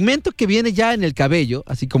 El pigmento que viene ya en el cabello,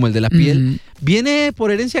 así como el de la piel, viene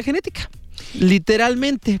por herencia genética.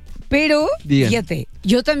 Literalmente. Pero, Digan. fíjate,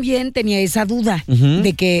 yo también tenía esa duda Ujú.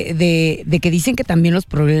 de que dicen que también los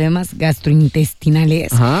problemas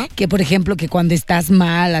gastrointestinales, Ajá. que por ejemplo que cuando estás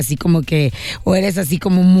mal, así como que, o eres así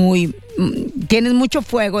como muy, tienes mucho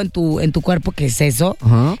fuego en tu cuerpo, que es eso,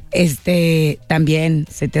 Ajá. también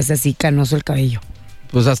se te hace así canoso el cabello.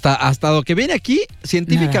 Pues hasta lo que viene aquí,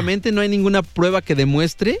 científicamente no hay ninguna prueba que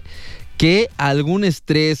demuestre que algún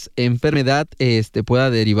estrés, enfermedad,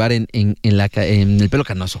 pueda derivar en el pelo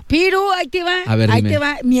canoso. Pero ahí te va, A ver, ahí dime. te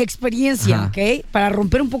va mi experiencia, Ajá. ¿ok? Para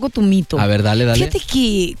romper un poco tu mito. A ver, dale. Fíjate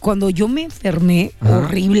que cuando yo me enfermé Ajá.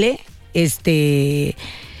 horrible,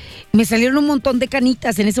 me salieron un montón de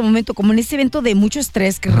canitas en ese momento, como en ese evento de mucho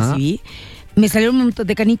estrés que recibí, me salieron un montón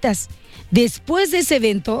de canitas. Después de ese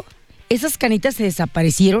evento, esas canitas se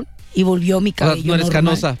desaparecieron y volvió mi cabello ¿No eres normal.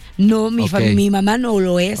 canosa? No, mi mamá no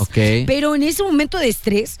lo es. Okay. Pero en ese momento de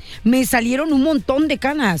estrés me salieron un montón de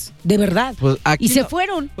canas, de verdad. Pues aquí y se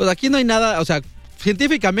fueron. Pues aquí no hay nada, o sea,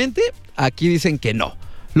 científicamente aquí dicen que no.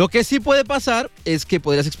 Lo que sí puede pasar es que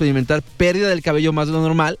podrías experimentar pérdida del cabello más de lo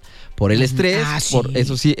normal por el estrés. Sí.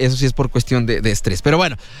 Eso sí es por cuestión de estrés. Pero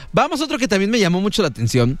bueno, vamos a otro que también me llamó mucho la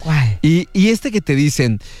atención. ¿Cuál? Y este que te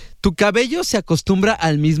dicen, tu cabello se acostumbra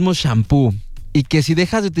al mismo shampoo. Y que si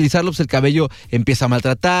dejas de utilizarlo, pues el cabello empieza a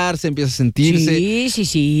maltratarse, empieza a sentirse.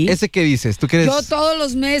 Sí. ¿Ese qué dices? ¿Tú crees? Yo todos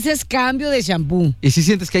los meses cambio de shampoo. ¿Y si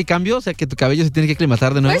sientes que hay cambio? O sea, que tu cabello se tiene que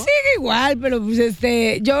aclimatar de nuevo. Pues sigue igual, pero pues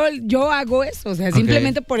yo hago eso, o sea,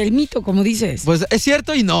 simplemente por el mito, como dices. Pues es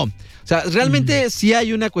cierto y no. O sea, realmente sí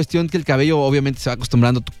hay una cuestión que el cabello obviamente se va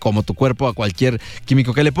acostumbrando como tu cuerpo a cualquier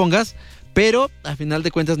químico que le pongas, pero a final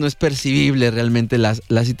de cuentas no es percibible realmente la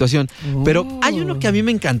situación. Pero hay uno que a mí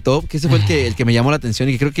me encantó, que ese fue el que me llamó la atención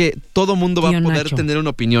y que creo que todo mundo va a poder tener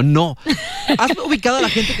una opinión. No. ¿Has ubicado a la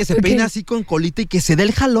gente que se peina así con colita y que se da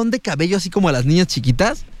el jalón de cabello así como a las niñas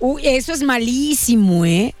chiquitas? Uy, eso es malísimo,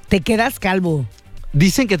 ¿eh? Te quedas calvo.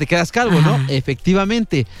 Dicen que te quedas calvo, ¿no?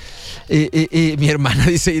 Efectivamente. Mi hermana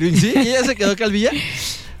dice, ¿sí? ¿Y ella se quedó calvilla?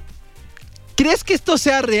 ¿Crees que esto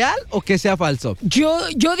sea real o que sea falso? Yo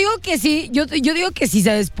digo que sí, yo digo que sí,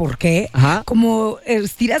 ¿sabes por qué? Ajá. Como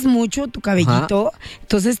estiras mucho tu cabellito,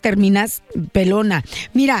 entonces terminas pelona.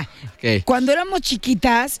 Mira, cuando éramos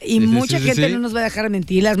chiquitas, y mucha gente no nos va a dejar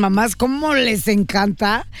mentir, las mamás, ¿cómo les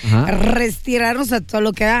encanta retirarnos a todo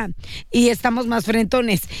lo que da? Y estamos más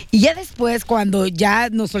frentones. Y ya después, cuando ya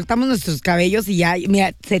nos soltamos nuestros cabellos y ya,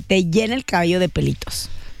 mira, se te llena el cabello de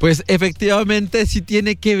pelitos. Pues efectivamente sí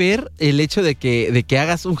tiene que ver el hecho de que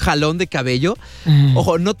hagas un jalón de cabello.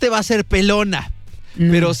 Ojo, no te va a hacer pelona,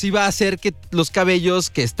 pero sí va a hacer que los cabellos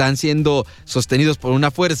que están siendo sostenidos por una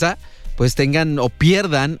fuerza pues tengan o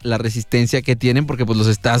pierdan la resistencia que tienen porque pues los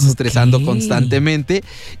estás estresando constantemente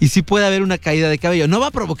y sí puede haber una caída de cabello. No va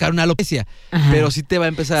a provocar una alopecia, pero sí te va a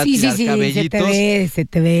empezar a tirar cabellitos. Se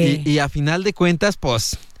te ve. Y a final de cuentas,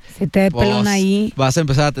 pues... Se te ve pelón ahí. Vas a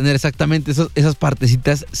empezar a tener exactamente esas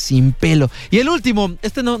partecitas sin pelo. Y el último,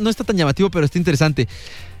 este no está tan llamativo, pero está interesante.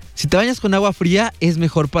 Si te bañas con agua fría, es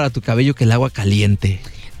mejor para tu cabello que el agua caliente.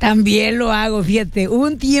 También lo hago, fíjate. Hubo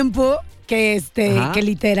un tiempo que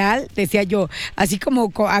literal, decía yo, así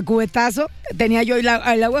como a cubetazo, tenía yo el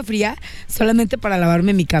agua fría solamente para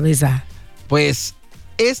lavarme mi cabeza. Pues...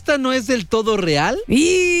 esta no es del todo real,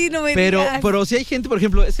 no me digas. Pero sí hay gente, por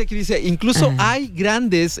ejemplo, es que aquí dice, incluso hay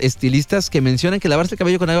grandes estilistas que mencionan que lavarse el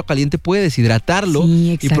cabello con agua caliente puede deshidratarlo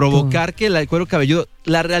y provocar que el cuero cabelludo...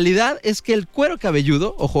 La realidad es que el cuero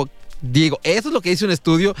cabelludo, ojo, digo, eso es lo que dice un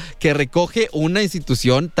estudio que recoge una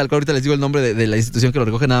institución, tal cual ahorita les digo el nombre de la institución que lo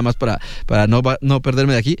recoge nada más para no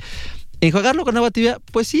perderme de aquí. Enjuagarlo con agua tibia,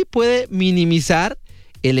 pues sí puede minimizar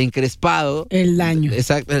el encrespado. El daño.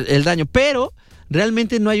 Exacto, el daño, pero...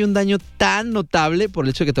 realmente no hay un daño tan notable por el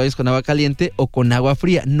hecho de que te vayas con agua caliente o con agua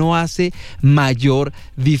fría. No hace mayor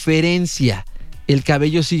diferencia. El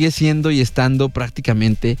cabello sigue siendo y estando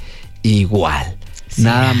prácticamente igual. Sí.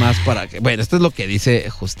 Nada más para que... bueno, esto es lo que dice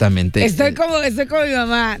justamente... Estoy como mi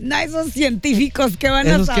mamá. No, esos científicos, ¿qué van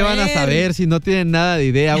a saber? Esos que van a saber si no tienen nada de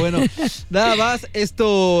idea. Bueno, nada más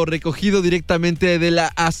esto recogido directamente de la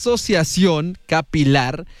Asociación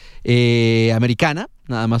Capilar Americana.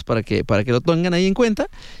 Nada más para que lo tengan ahí en cuenta.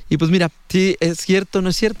 Y pues mira, si es cierto, no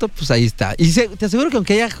es cierto, pues ahí está. Y te aseguro que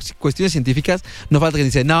aunque haya cuestiones científicas, no falta que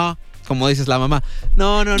dice, no, como dices la mamá,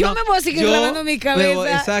 no. Yo me voy a seguir lavando mi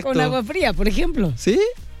cabeza con agua fría, por ejemplo. ¿Sí?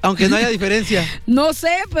 Aunque no haya diferencia. No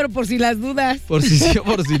sé, pero por si las dudas. Por si sí o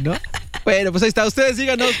por si no. Bueno, pues ahí está. Ustedes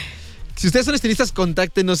díganos. Si ustedes son estilistas,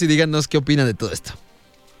 contáctenos y díganos qué opinan de todo esto.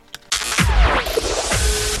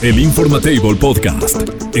 El Informatable Podcast.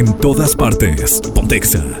 En todas partes.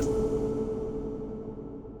 TrendExa.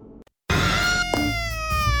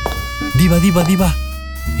 Diva.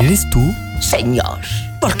 ¿Eres tú? Señor,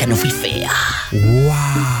 ¿por qué no fui fea?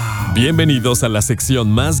 ¡Wow! Bienvenidos a la sección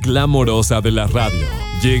más glamorosa de la radio.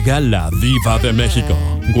 Llega la Diva de México.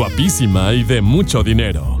 Guapísima y de mucho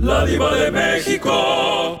dinero. ¡La Diva de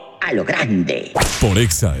México! A lo grande. Por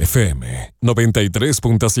Exa FM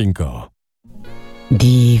 93.5.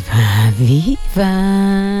 Diva.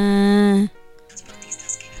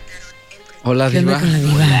 Hola, ¿Qué onda Diva. con la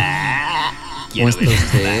Diva? ¿Cómo está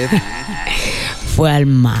usted? Fue al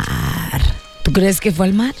mar. ¿Tú crees que fue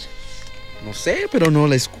al mar? No sé, pero no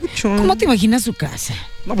la escucho. ¿Cómo te imaginas su casa?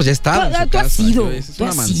 No, pues ya está en su Tú casa. has ido, Es a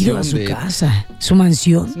su casa, su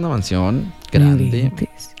mansión. Es una mansión grande,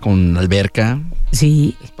 inventes. con alberca,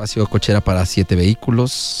 Sí, espacio cochera para 7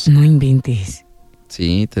 vehículos. no inventes.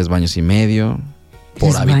 Sí, 3 baños y medio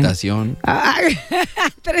por 3 baños. habitación.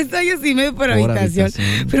 3 años y medio por habitación.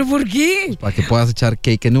 ¿Pero por qué? Para que puedas echar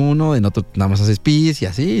cake en uno, en otro nada más haces pis y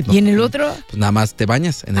así. ¿Y en el otro? Pues nada más te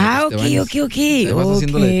bañas. En el te bañas. ok. Te vas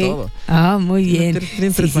haciéndole de todo. Muy bien.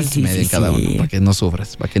 Tienen 3 baños y medio en cada uno, para que no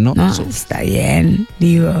sufras, para que no sufras. Está bien,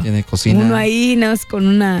 digo. Tiene cocina. Uno ahí, nada más con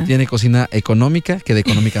una... Tiene cocina económica, que de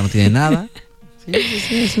económica no tiene nada.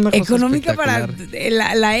 Sí, es una cosa económica para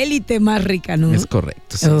la élite más rica, ¿no? Es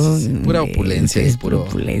correcto. Sí. Pura opulencia. Es puro pura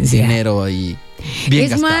opulencia. dinero ahí bien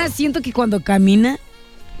gastado. Más, siento que cuando camina,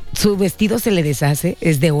 su vestido se le deshace.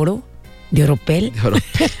 Es de oro, de oropel. De oro.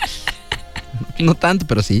 No tanto,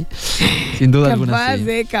 pero sí. Sin duda alguna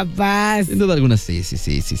sí. Capaz. Sin duda alguna sí.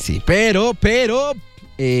 Pero,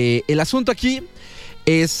 el asunto aquí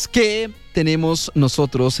es que tenemos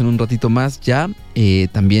nosotros en un ratito más ya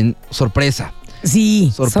también sorpresa.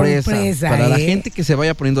 Sí, sorpresa para la gente que se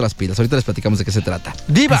vaya poniendo las pilas. Ahorita les platicamos de qué se trata.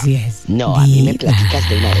 ¡Diva! Así es. No, a mí me platicas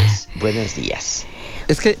de una vez. Buenos días.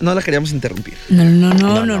 Es que no la queríamos interrumpir.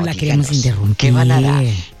 No la queremos interrumpir. ¿Qué van a dar?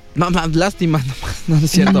 No, lástima, no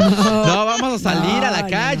es cierto. No, vamos a salir a la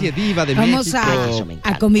calle, Diva de México. Vamos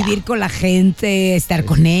a convivir con la gente, estar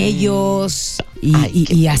con ellos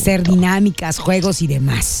y hacer dinámicas, juegos y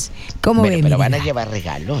demás. ¿Cómo ven? Pero van a llevar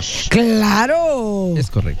regalos. ¡Claro! Es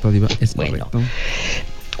correcto, Diva, es correcto.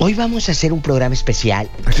 Hoy vamos a hacer un programa especial.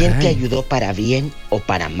 ¿Quién te ayudó para bien o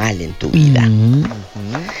para mal en tu vida?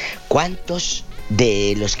 ¿Cuántos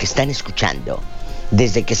de los que están escuchando,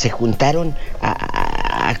 desde que se juntaron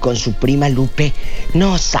con su prima Lupe,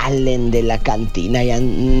 no salen de la cantina, ya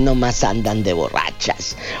nomás andan de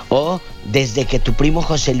borrachas? O desde que tu primo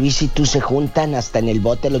José Luis y tú se juntan, hasta en el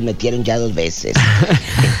bote los metieron ya 2 veces.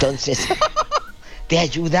 Entonces, ¿te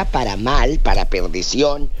ayuda para mal, para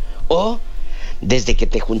perdición? O desde que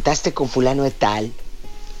te juntaste con fulano de tal,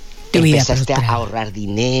 empezaste a ahorrar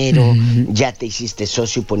dinero, ya te hiciste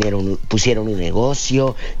socio, pusieron un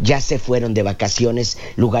negocio, ya se fueron de vacaciones,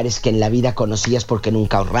 lugares que en la vida conocías porque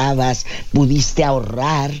nunca ahorrabas, pudiste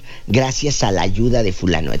ahorrar gracias a la ayuda de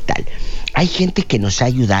fulano de tal. Hay gente que nos ha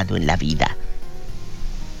ayudado en la vida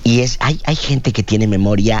y hay gente que tiene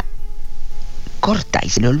memoria corta y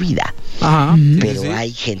se le olvida. Ajá, pero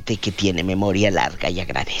hay gente que tiene memoria larga y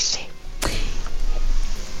agradece.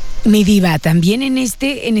 Mi diva, también en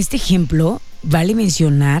este ejemplo vale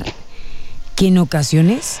mencionar que en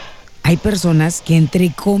ocasiones hay personas que,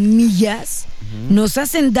 entre comillas, nos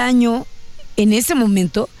hacen daño en ese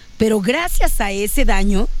momento, pero gracias a ese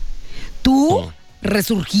daño tú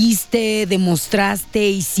resurgiste,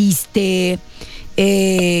 demostraste, hiciste,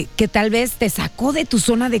 que tal vez te sacó de tu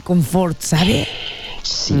zona de confort, ¿sabe?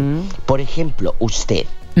 Sí. Por ejemplo, usted.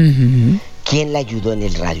 ¿Quién la ayudó en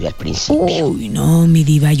el radio al principio? Uy, no, mi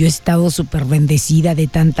diva, yo he estado súper bendecida de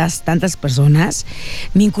tantas personas.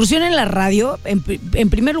 Mi incursión en la radio, en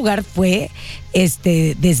primer lugar, fue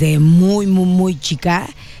desde muy chica.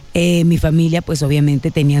 Mi familia, pues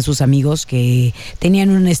obviamente tenía sus amigos que tenían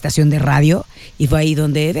una estación de radio y fue ahí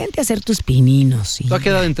donde vente a hacer tus pininos. ¿Tú a qué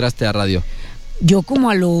edad entraste a radio? Yo como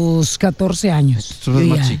a los 14 años. Tú eres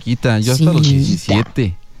más chiquita, yo hasta los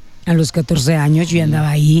 17. A los 14 años yo ya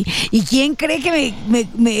andaba ahí. ¿Y quién cree que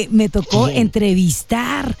me tocó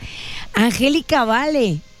entrevistar? Angélica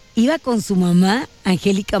Vale. Iba con su mamá,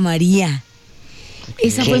 Angélica María.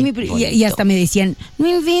 Esa fue mi... Y hasta me decían, no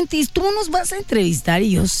inventes, ¿tú nos vas a entrevistar?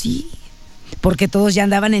 Y yo, sí. Porque todos ya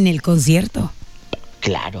andaban en el concierto.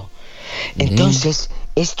 Claro. Entonces,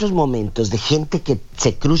 estos momentos de gente que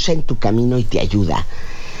se cruza en tu camino y te ayuda,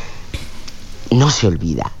 no se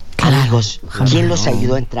olvida. Amigos, ¿quién los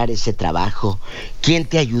ayudó a entrar a ese trabajo? ¿Quién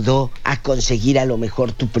te ayudó a conseguir a lo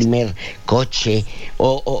mejor tu primer coche?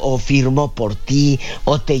 ¿O firmó por ti?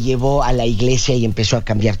 ¿O te llevó a la iglesia y empezó a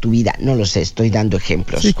cambiar tu vida? No lo sé, estoy dando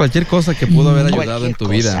ejemplos. Sí, cualquier cosa que pudo haber ayudado en tu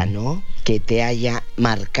vida. Cualquier cosa, ¿no? Que te haya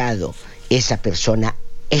marcado esa persona,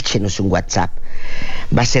 échenos un WhatsApp.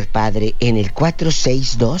 Va a ser padre en el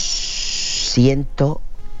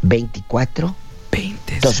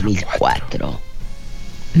 462-124-2004.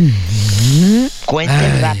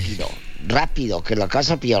 Cuenten rápido, que la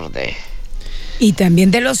casa pierde. Y también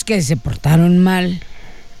de los que se portaron mal.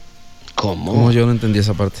 ¿Cómo? Yo no entendí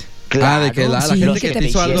esa parte. Claro, de que la gente que te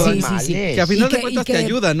hizo algo mal, que a final de cuentas te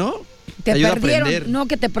ayuda, ¿no? Te perdieron, no,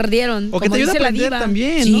 que te perdieron. O que te ayuda a aprender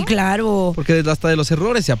también, sí, ¿no? claro. Porque hasta de los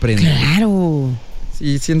errores se aprende. Claro.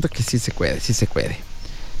 Sí, siento que sí se puede.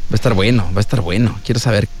 Va a estar bueno. Quiero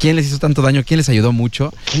saber quién les hizo tanto daño, quién les ayudó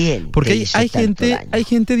mucho. ¿Quién? Porque hay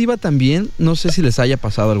gente, Diva, también, no sé si les haya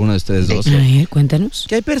pasado a alguno de ustedes dos. A ver, cuéntanos.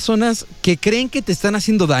 Que hay personas que creen que te están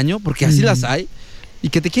haciendo daño, porque así las hay, y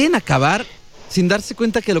que te quieren acabar sin darse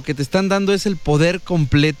cuenta que lo que te están dando es el poder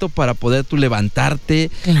completo para poder tú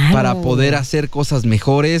levantarte, para poder hacer cosas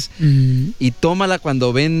mejores. Y tómala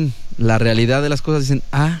cuando ven la realidad de las cosas, dicen,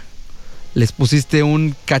 les pusiste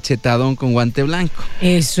un cachetadón con guante blanco.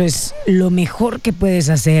 Eso es lo mejor que puedes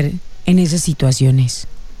hacer en esas situaciones.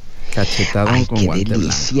 Cachetadón con guante blanco. ¡Qué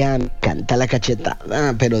delicia! Me encanta la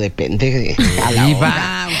cachetada, pero depende de a la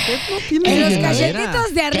hora. Usted no tiene En los llenadera.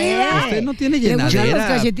 cachetitos de arriba. Usted no tiene ¿Le gustan llenadera. los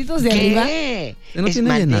cachetitos de arriba? Usted no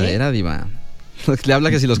tiene llenadera, Diva. Le habla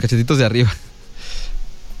que si los cachetitos de arriba.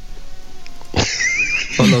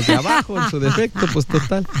 O los de abajo, en su defecto, pues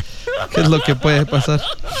total. ¿Qué es lo que puede pasar?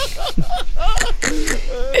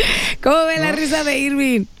 ¿Cómo ve la risa de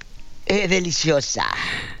Irving? Deliciosa.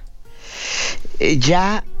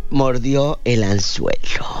 Ya mordió el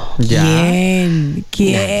anzuelo. Ya.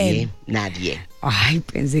 ¿Quién? Nadie. Ay,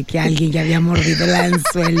 pensé que alguien ya había mordido el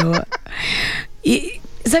anzuelo. Y,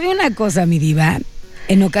 ¿sabe una cosa, mi diva?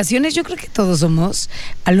 En ocasiones yo creo que todos somos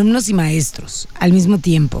alumnos y maestros al mismo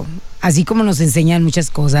tiempo. Así como nos enseñan muchas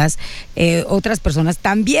cosas, otras personas,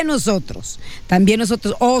 también nosotros,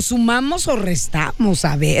 o sumamos o restamos,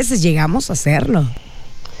 a veces llegamos a hacerlo.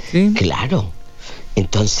 ¿Sí? Claro.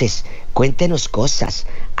 Entonces, cuéntenos cosas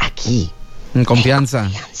aquí. En confianza.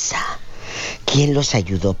 ¿Quién los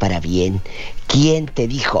ayudó para bien? ¿Quién te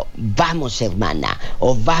dijo, vamos hermana,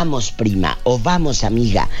 o vamos prima, o vamos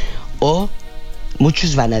amiga? O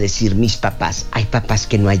muchos van a decir, mis papás. Hay papás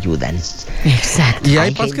que no ayudan. Exacto. Y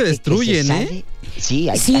hay papás que destruyen, ¿eh? Sí,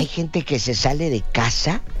 hay gente que se sale de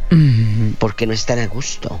casa porque no están a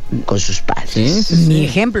gusto con sus padres. Sí. Mi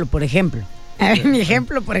ejemplo, por ejemplo. Mi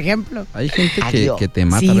ejemplo, por ejemplo. Hay gente que te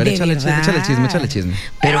mata. Sí, a ver, de échale verdad. chisme.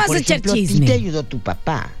 Pero vas por a echar ejemplo, chisme. a ti te ayudó tu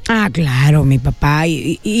papá. Claro, mi papá.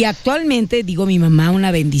 Y actualmente, digo, mi mamá,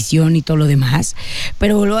 una bendición y todo lo demás.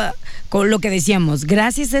 Pero con lo que decíamos,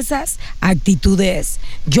 gracias a esas actitudes,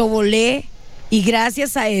 yo volé. Y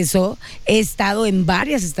gracias a eso he estado en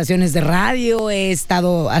varias estaciones de radio, he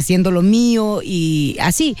estado haciendo lo mío y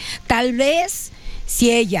así. Tal vez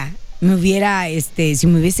si ella me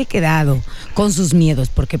hubiese quedado con sus miedos,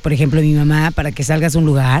 porque por ejemplo mi mamá, para que salgas a un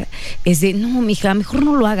lugar, es de, no, mija, mejor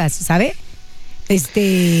no lo hagas, ¿sabe?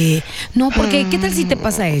 No, porque ¿qué tal si te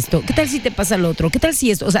pasa esto? ¿Qué tal si te pasa lo otro? ¿Qué tal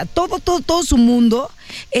si esto? O sea, todo su mundo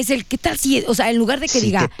es el ¿qué tal si? O sea, en lugar de que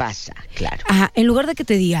diga, te pasa, claro. En lugar de que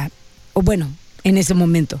te diga, o bueno, en ese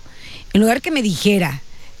momento, en lugar que me dijera,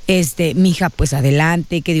 mija, pues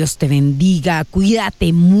adelante, que Dios te bendiga,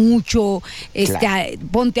 cuídate mucho, Claro.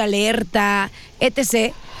 ponte alerta,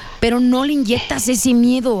 etc. Pero no le inyectas ese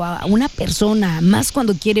miedo a una persona, más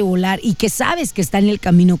cuando quiere volar y que sabes que está en el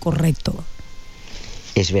camino correcto.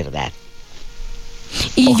 Es verdad.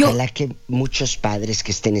 Y Ojalá que muchos padres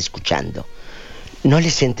que estén escuchando no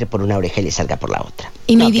les entre por una oreja y les salga por la otra.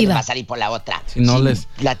 Y mi que diva, les va a salir por la otra. Si no les...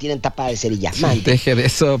 la tienen tapada de cerilla. Deje de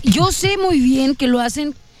eso. yo sé muy bien que lo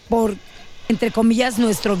hacen por, entre comillas,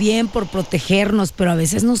 nuestro bien, por protegernos, pero a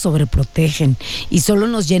veces nos sobreprotegen y solo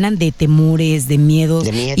nos llenan de temores, de miedos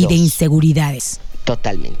y de inseguridades.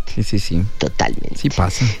 Totalmente. Sí. Totalmente. Sí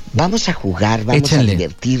pasa. Vamos a jugar, vamos Échale. a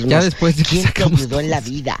divertirnos. Ya después de que ¿Quién te sacamos ayudó en la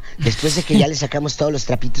vida? Después de que ya le sacamos todos los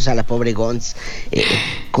trapitos a la pobre Gons. ¿Quién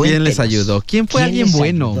Cuéntenos, les ayudó? ¿Quién fue alguien les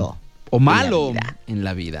bueno ayudó o malo en la vida? en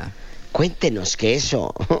la vida? Cuéntenos que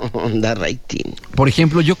eso da rating. Por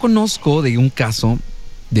ejemplo, yo conozco de un caso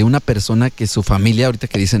de una persona que su familia, ahorita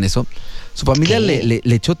que dicen eso, su familia le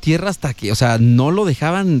echó tierra hasta que, o sea, no lo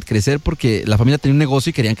dejaban crecer porque la familia tenía un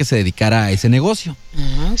negocio y querían que se dedicara a ese negocio.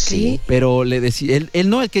 Sí. Pero le decía,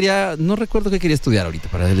 él quería, no recuerdo qué quería estudiar ahorita,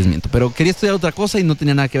 para les miento, pero quería estudiar otra cosa y no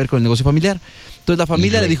tenía nada que ver con el negocio familiar. Entonces la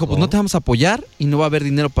familia le dijo, pues no te vamos a apoyar y no va a haber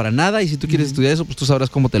dinero para nada y si tú quieres estudiar eso, pues tú sabrás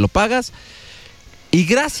cómo te lo pagas. Y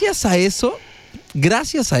gracias a eso,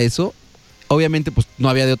 obviamente pues no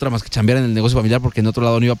había de otra más que chambear en el negocio familiar porque en otro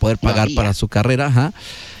lado no iba a poder pagar para su carrera. Ajá.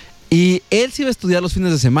 Y él se iba a estudiar los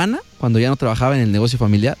fines de semana, cuando ya no trabajaba en el negocio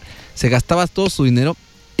familiar, se gastaba todo su dinero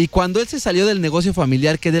y cuando él se salió del negocio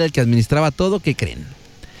familiar, que era el que administraba todo, ¿qué creen?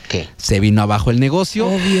 ¿Qué? Se vino abajo el negocio,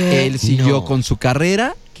 Obvio. él siguió con su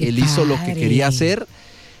carrera, él hizo lo que quería hacer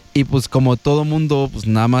y pues como todo mundo pues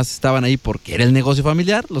nada más estaban ahí porque era el negocio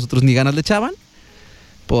familiar, los otros ni ganas le echaban,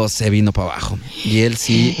 pues se vino para abajo. Y él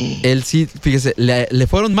sí, fíjese, le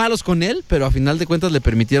fueron malos con él, pero a final de cuentas le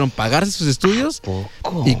permitieron pagarse sus estudios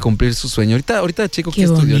y cumplir su sueño. Ahorita chico, ¿qué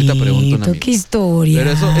estudió? Ahorita pregunto a una amiga. Qué historia.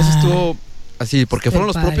 Pero eso estuvo así, porque fueron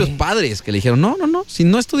los propios padres que le dijeron, no, si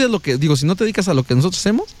no estudias si no te dedicas a lo que nosotros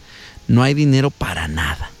hacemos, no hay dinero para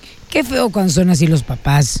nada. Qué feo cuando son así los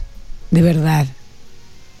papás, de verdad.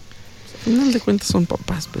 Al final de cuentas son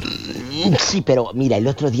papás, pero... Sí, pero mira, el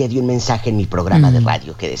otro día di un mensaje en mi programa de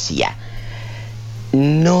radio que decía,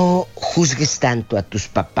 no juzgues tanto a tus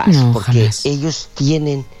papás, porque jamás. Ellos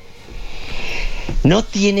no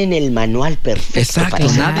tienen el manual perfecto. Exacto,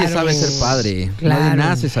 para nadie sabe ser padre. Claro. Nadie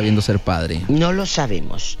nace sabiendo ser padre. No lo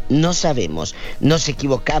sabemos, no sabemos. Nos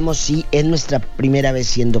equivocamos, sí, es nuestra primera vez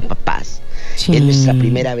siendo papás. Sí. Es nuestra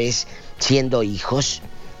primera vez siendo hijos.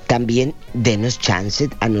 También denos chance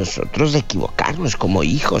a nosotros de equivocarnos como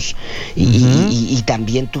hijos. Y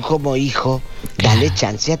también tú como hijo, dale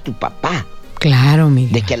chance a tu papá. Claro, mi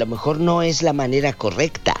de que a lo mejor no es la manera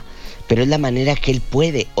correcta, pero es la manera que él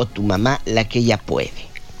puede, o tu mamá la que ella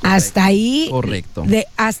puede. Hasta ahí, correcto.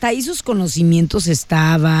 Hasta ahí sus conocimientos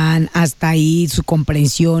estaban, hasta ahí su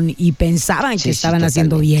comprensión y pensaban que estaban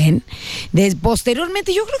haciendo bien.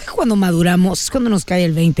 Posteriormente, yo creo que cuando maduramos es cuando nos cae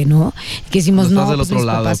el 20, ¿no? Que decimos, no,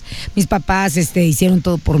 pues mis papás hicieron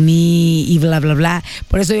todo por mí y bla, bla, bla.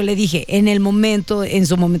 Por eso yo le dije, en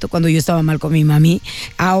su momento cuando yo estaba mal con mi mami,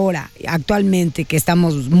 ahora, actualmente que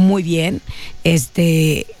estamos muy bien,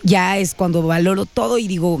 ya es cuando valoro todo y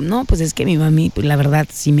digo, no, pues es que mi mami, pues la verdad,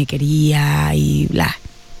 sí me quería y bla.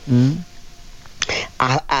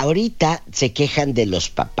 Ahorita se quejan de los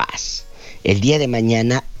papás. El día de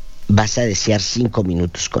mañana vas a desear 5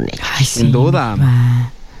 minutos con ellos. Ay, sin duda.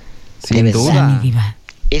 Sin duda.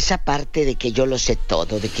 Esa parte de que yo lo sé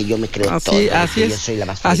todo, de que yo me creo todo, así es, yo soy la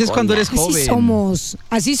más así es cuando eres joven.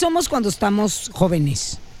 Así somos cuando estamos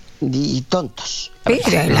jóvenes. Y tontos. Sí,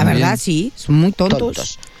 la verdad sí, son muy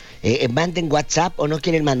tontos. Manden WhatsApp o no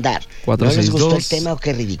quieren mandar. 462, ¿no les gustó el tema o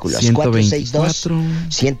qué ridículos?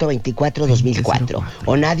 462-124-2004.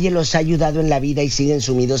 O nadie los ha ayudado en la vida y siguen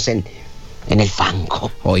sumidos en el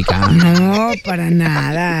fango. Oiga. No, para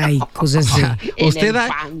nada. Hay cosas así.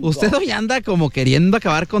 Usted hoy anda como queriendo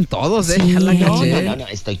acabar con todos, ¿eh? Sí. No,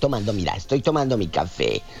 estoy tomando mi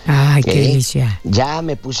café. Ay, qué delicia. Ya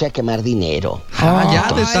me puse a quemar dinero.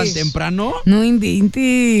 ¿Ya de tan temprano? No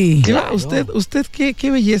invente. Claro. Usted qué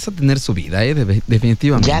belleza tener su vida,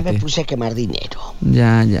 definitivamente. Ya me puse a quemar dinero.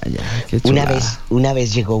 Ya. Qué una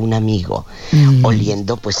vez llegó un amigo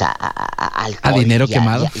oliendo pues a alcohol. A dinero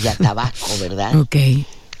quemado. Y a tabaco, ¿verdad? Ok.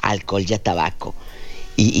 Alcohol y a tabaco.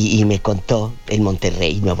 Y me contó en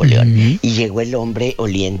Monterrey, Nuevo León. Y llegó el hombre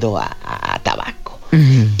oliendo a tabaco.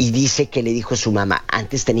 Y dice que le dijo a su mamá,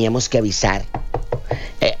 antes teníamos que avisar,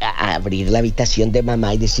 a abrir la habitación de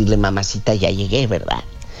mamá y decirle, mamacita, ya llegué, ¿verdad?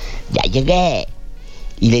 Ya llegué.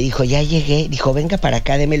 Y le dijo, ya llegué. Dijo, venga para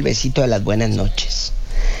acá, deme el besito de las buenas noches.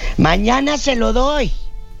 Mañana se lo doy.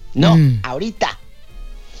 No, ahorita.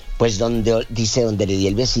 Pues donde le di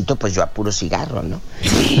el besito, pues yo a puro cigarro, ¿no?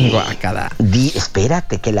 Guácala.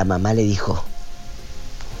 Espérate, que la mamá le dijo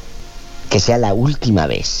que sea la última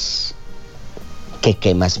vez que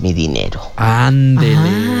quemas mi dinero. Ándele.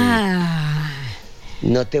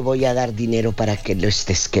 No te voy a dar dinero para que lo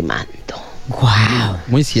estés quemando. Wow.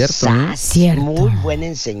 Muy cierto, ¿no? Cierto. Muy buena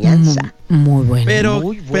enseñanza. Muy buena.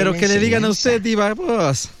 Pero que le digan a usted, Diva,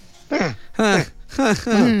 pues.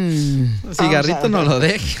 Cigarrito no lo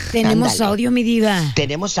deje. Tenemos audio, mi Diva.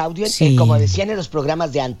 Tenemos audio, como decían en los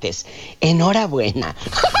programas de antes. Enhorabuena.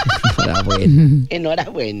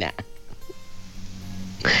 Enhorabuena.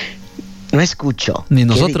 No escucho. Ni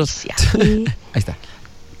nosotros. Sí. Ahí está.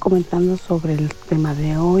 Comentando sobre el tema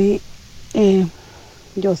de hoy,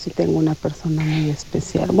 yo sí tengo una persona muy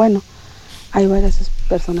especial. Bueno, hay varias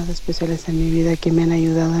personas especiales en mi vida que me han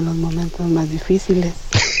ayudado en los momentos más difíciles.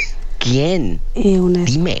 ¿Quién? Y una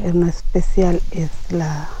Dime. especial es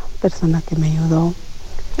la persona que me ayudó,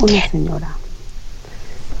 una señora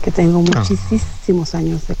que tengo muchísimos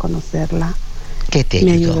años de conocerla. ¿Qué te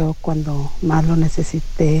me ayudó? ayudó cuando más lo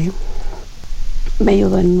necesité. Me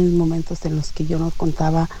ayudó en mis momentos en los que yo no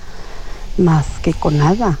contaba más que con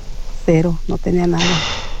nada, cero, no tenía nada.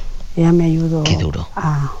 Ella me ayudó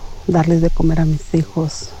a darles de comer a mis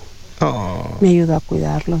hijos. Me ayudó a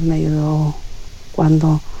cuidarlos, me ayudó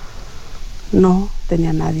cuando no tenía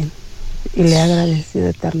a nadie. Y le he agradecido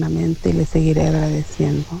eternamente y le seguiré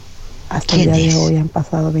agradeciendo. Hasta el día de hoy han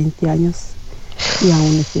pasado 20 años y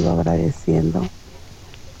aún le sigo agradeciendo.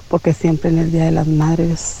 Porque siempre en el Día de las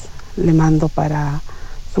Madres le mando para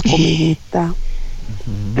su comidita,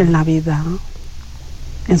 en Navidad,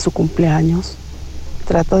 en su cumpleaños.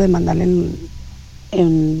 Trato de mandarle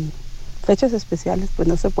en fechas especiales, pues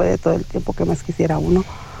no se puede todo el tiempo que más quisiera uno,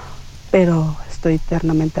 pero estoy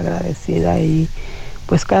eternamente agradecida y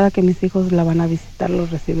pues cada que mis hijos la van a visitar,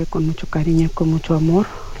 los recibe con mucho cariño, con mucho amor,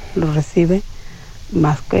 los recibe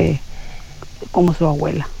más que como su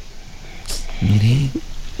abuela. Mire.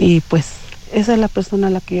 Y pues esa es la persona a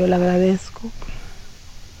la que yo le agradezco,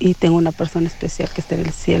 y tengo una persona especial que está en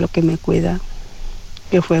el cielo, que me cuida,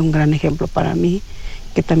 que fue un gran ejemplo para mí,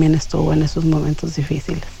 que también estuvo en esos momentos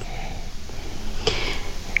difíciles.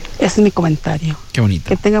 Ese es mi comentario. Qué bonito.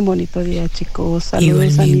 Que tengan bonito día, chicos.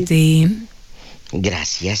 Saludos. Igualmente.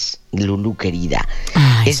 Gracias, Lulu querida.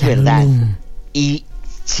 Ay, es salud. verdad, y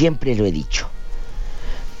siempre lo he dicho,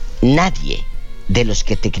 nadie de los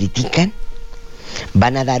que te critican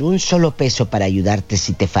van a dar un solo peso para ayudarte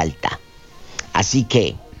si te falta. Así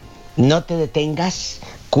que no te detengas,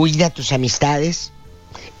 cuida tus amistades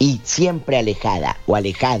y siempre alejada o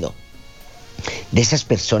alejado de esas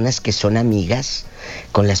personas que son amigas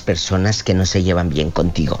con las personas que no se llevan bien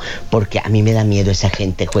contigo, porque a mí me da miedo esa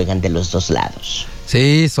gente, juegan de los dos lados.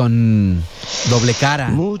 Sí, son doble cara.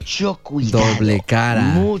 Mucho cuidado. Doble cara.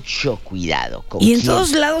 Mucho cuidado. ¿Con Y en quién?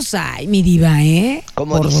 todos lados hay, mi diva, ¿eh?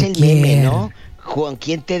 Como Por dice el doquier. meme, ¿no? ¿Con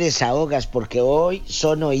quién te desahogas? Porque hoy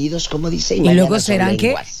son oídos, como dice, y luego mañana son serán ¿qué?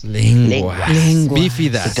 lenguas. Lenguas.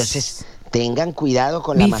 Bífidas. Entonces, tengan cuidado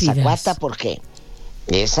con Bífidas. la mazacuata, porque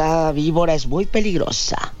esa víbora es muy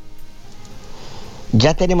peligrosa.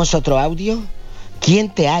 Ya tenemos otro audio.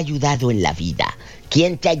 ¿Quién te ha ayudado en la vida?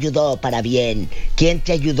 ¿Quién te ayudó para bien? ¿Quién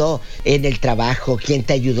te ayudó en el trabajo? ¿Quién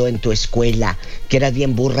te ayudó en tu escuela? Que eras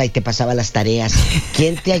bien burra y te pasaba las tareas.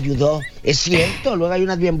 ¿Quién te ayudó? Es cierto, luego hay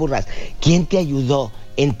unas bien burras. ¿Quién te ayudó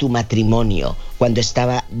en tu matrimonio cuando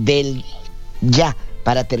estaba ya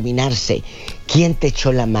para terminarse? ¿Quién te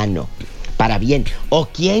echó la mano para bien? ¿O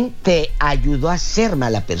quién te ayudó a ser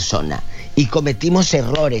mala persona? Y cometimos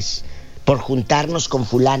errores por juntarnos con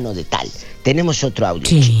fulano de tal. Tenemos otro audio,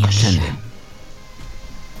 Sí, chicos. ande.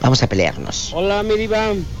 Vamos a pelearnos. Hola, mi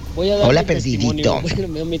diva. Voy a dar Hola, mi perdidito. testimonio. Bueno,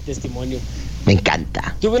 me doy mi testimonio. Me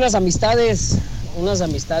encanta. Tuve unas amistades,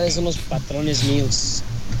 unos patrones míos,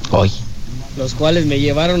 Hoy. los cuales me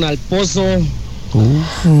llevaron al pozo. ¿Qué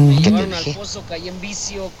te Llevaron al dije? pozo, caí en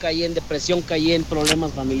vicio, caí en depresión, caí en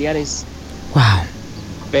problemas familiares. Wow.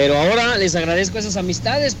 Pero ahora les agradezco esas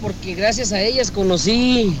amistades porque gracias a ellas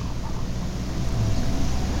conocí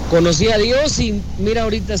a Dios, y mira,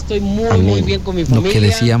 ahorita estoy muy, Amén. muy bien con mi Lo familia, que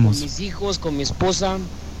decíamos. con mis hijos, con mi esposa.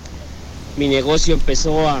 Mi negocio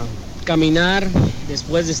empezó a caminar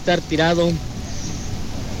después de estar tirado.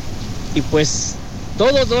 Y pues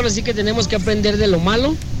todos ahora sí que tenemos que aprender de lo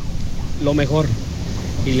malo, lo mejor.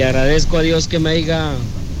 Y le agradezco a Dios que me haya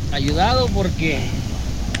ayudado, porque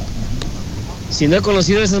si no he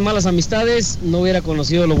conocido esas malas amistades, no hubiera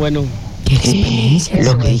conocido lo bueno. Qué experiencia.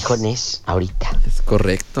 Lo que dijo Nes ahorita. Es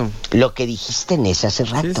correcto. Lo que dijiste, Nes, hace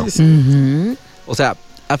rato. Sí. Ujú. O sea,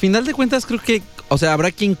 a final de cuentas creo que, o sea,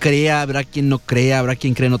 habrá quien crea, habrá quien no crea, habrá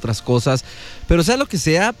quien cree en otras cosas, pero sea lo que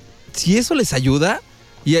sea, si eso les ayuda,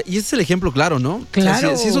 y ese es el ejemplo claro, ¿no? Claro.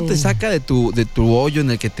 O sea, si eso te saca de tu hoyo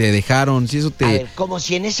en el que te dejaron, si eso te... A ver, como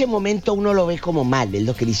si en ese momento uno lo ve como mal, es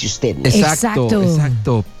lo que dice usted, ¿no?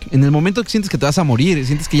 Exacto. En el momento que sientes que te vas a morir,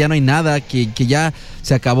 sientes que ya no hay nada, que ya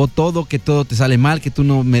se acabó todo, que todo te sale mal, que tú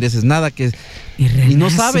no mereces nada, y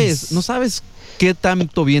no sabes qué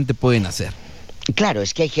tanto bien te pueden hacer. Claro,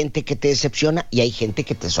 es que hay gente que te decepciona y hay gente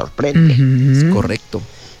que te sorprende. Es correcto.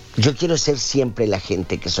 Yo quiero ser siempre la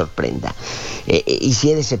gente que sorprenda. Y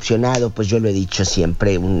si he decepcionado, pues yo lo he dicho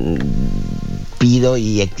siempre, pido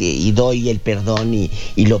y doy el perdón y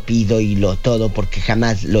lo pido y lo todo, porque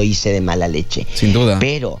jamás lo hice de mala leche. Sin duda.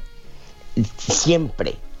 Pero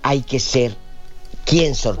siempre hay que ser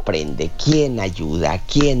quien sorprende, quien ayuda,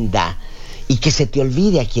 quien da. Y que se te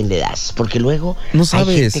olvide a quién le das, porque luego no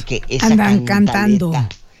sabes. Hay gente que Andan cantando.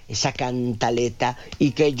 Esa cantaleta,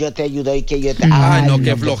 y que yo te ayudo y que yo te... Ay, no,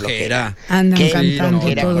 qué flojera. Andan Qué cantando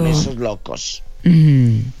flojera todo. con esos locos,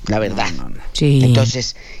 Ujú. la verdad. No. Sí.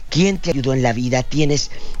 Entonces, ¿quién te ayudó en la vida?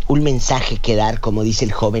 ¿Tienes un mensaje que dar, como dice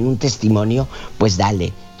el joven, un testimonio? Pues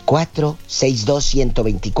dale,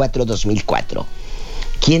 462-124-2004.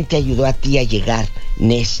 ¿Quién te ayudó a ti a llegar,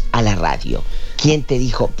 Nes, a la radio? ¿Quién te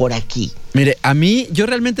dijo, por aquí? Mire, a mí, yo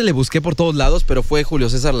realmente le busqué por todos lados, pero fue Julio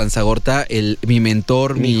César Lanzagorta, mi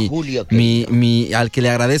mentor, Mi Julio, al que le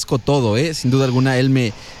agradezco todo, sin duda alguna. Él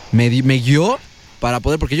me guió para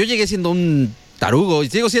poder, porque yo llegué siendo un tarugo, y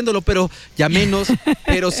sigo siéndolo, pero ya menos.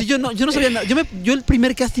 Pero sí, yo no sabía nada. Yo el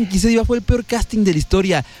primer casting que hice, Diva, fue el peor casting de la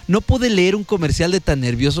historia. No pude leer un comercial de tan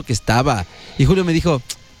nervioso que estaba. Y Julio me dijo, no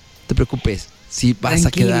te preocupes, sí vas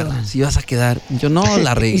Tranquilo. a quedar, sí vas a quedar. Yo no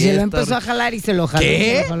la regué. Y se lo empezó a jalar y se lo jaló.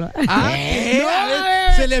 ¿Qué? Se lo jaló. ¿Qué? No, A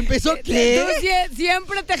ver, ¿se le empezó qué? Tú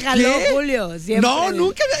siempre te jaló, ¿Qué? Julio. Siempre. No,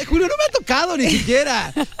 nunca, Julio, no me ha tocado ni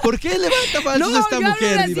siquiera. ¿Por qué levanta falsos esta yo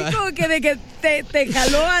mujer, hablo Diva? así como que de que te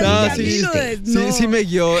jaló al No, camino. sí me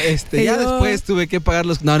guió. Ya después tuve que pagar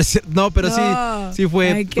los... No, pero sí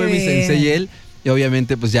fue mi sensei él. Y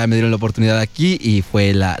obviamente pues ya me dieron la oportunidad aquí y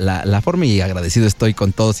fue la forma, y agradecido estoy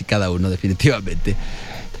con todos y cada uno, definitivamente.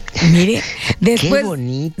 Mire, después... Qué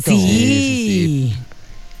bonito. Sí.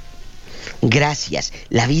 Gracias.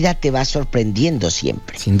 La vida te va sorprendiendo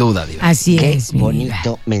siempre. Sin duda, Diva. Así Qué es, mi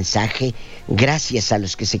bonito vida. mensaje. Gracias a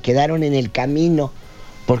los que se quedaron en el camino,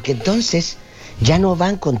 porque entonces ya no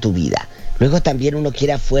van con tu vida. Luego también uno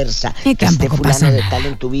quiere a fuerza Y que esté tampoco pasa fulano de nada. tal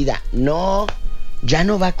en tu vida. No, ya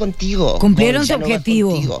no va contigo. Cumplieron Ya su no va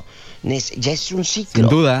objetivo. contigo. Ya es un ciclo. Sin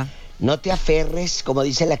duda. No te aferres, como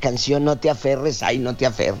dice la canción, no te aferres. Ay, no te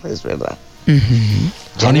aferres, ¿verdad? Ujú.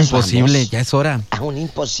 Ya A un nos imposible, vamos. ya es hora. A un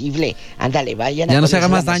imposible. Ándale, vayan a Ya no se ponerse haga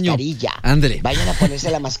más la daño. mascarilla. Ándale. Vayan a ponerse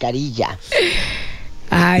la mascarilla.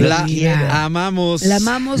 Ay, La Diva. amamos. La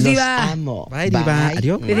amamos, Los Diva. amo. Bye, Diva.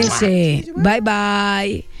 Adiós. Cuídense. Bye,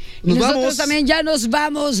 bye. Y Nos nosotros vamos. también ya nos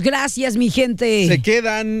vamos. Gracias, mi gente. Se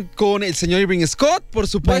quedan con el señor Irving Scott, por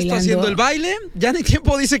supuesto, Bailando. haciendo el baile. Ya ni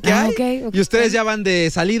tiempo dice que hay. Ok. Y ustedes ya van de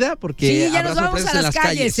salida porque Sí, ya habrá nos vamos sorpresas a en las las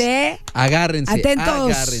calles, ¿eh? Agárrense. Atentos.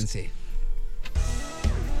 Agárrense.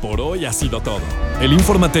 Por hoy ha sido todo. El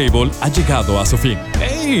Informatable ha llegado a su fin.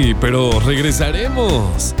 ¡Ey! Pero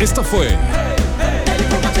regresaremos. Esto fue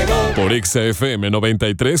por XFM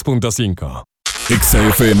 93.5.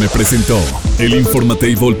 XFM presentó el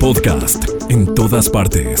Informatable Podcast. En todas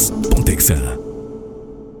partes. Pontexa.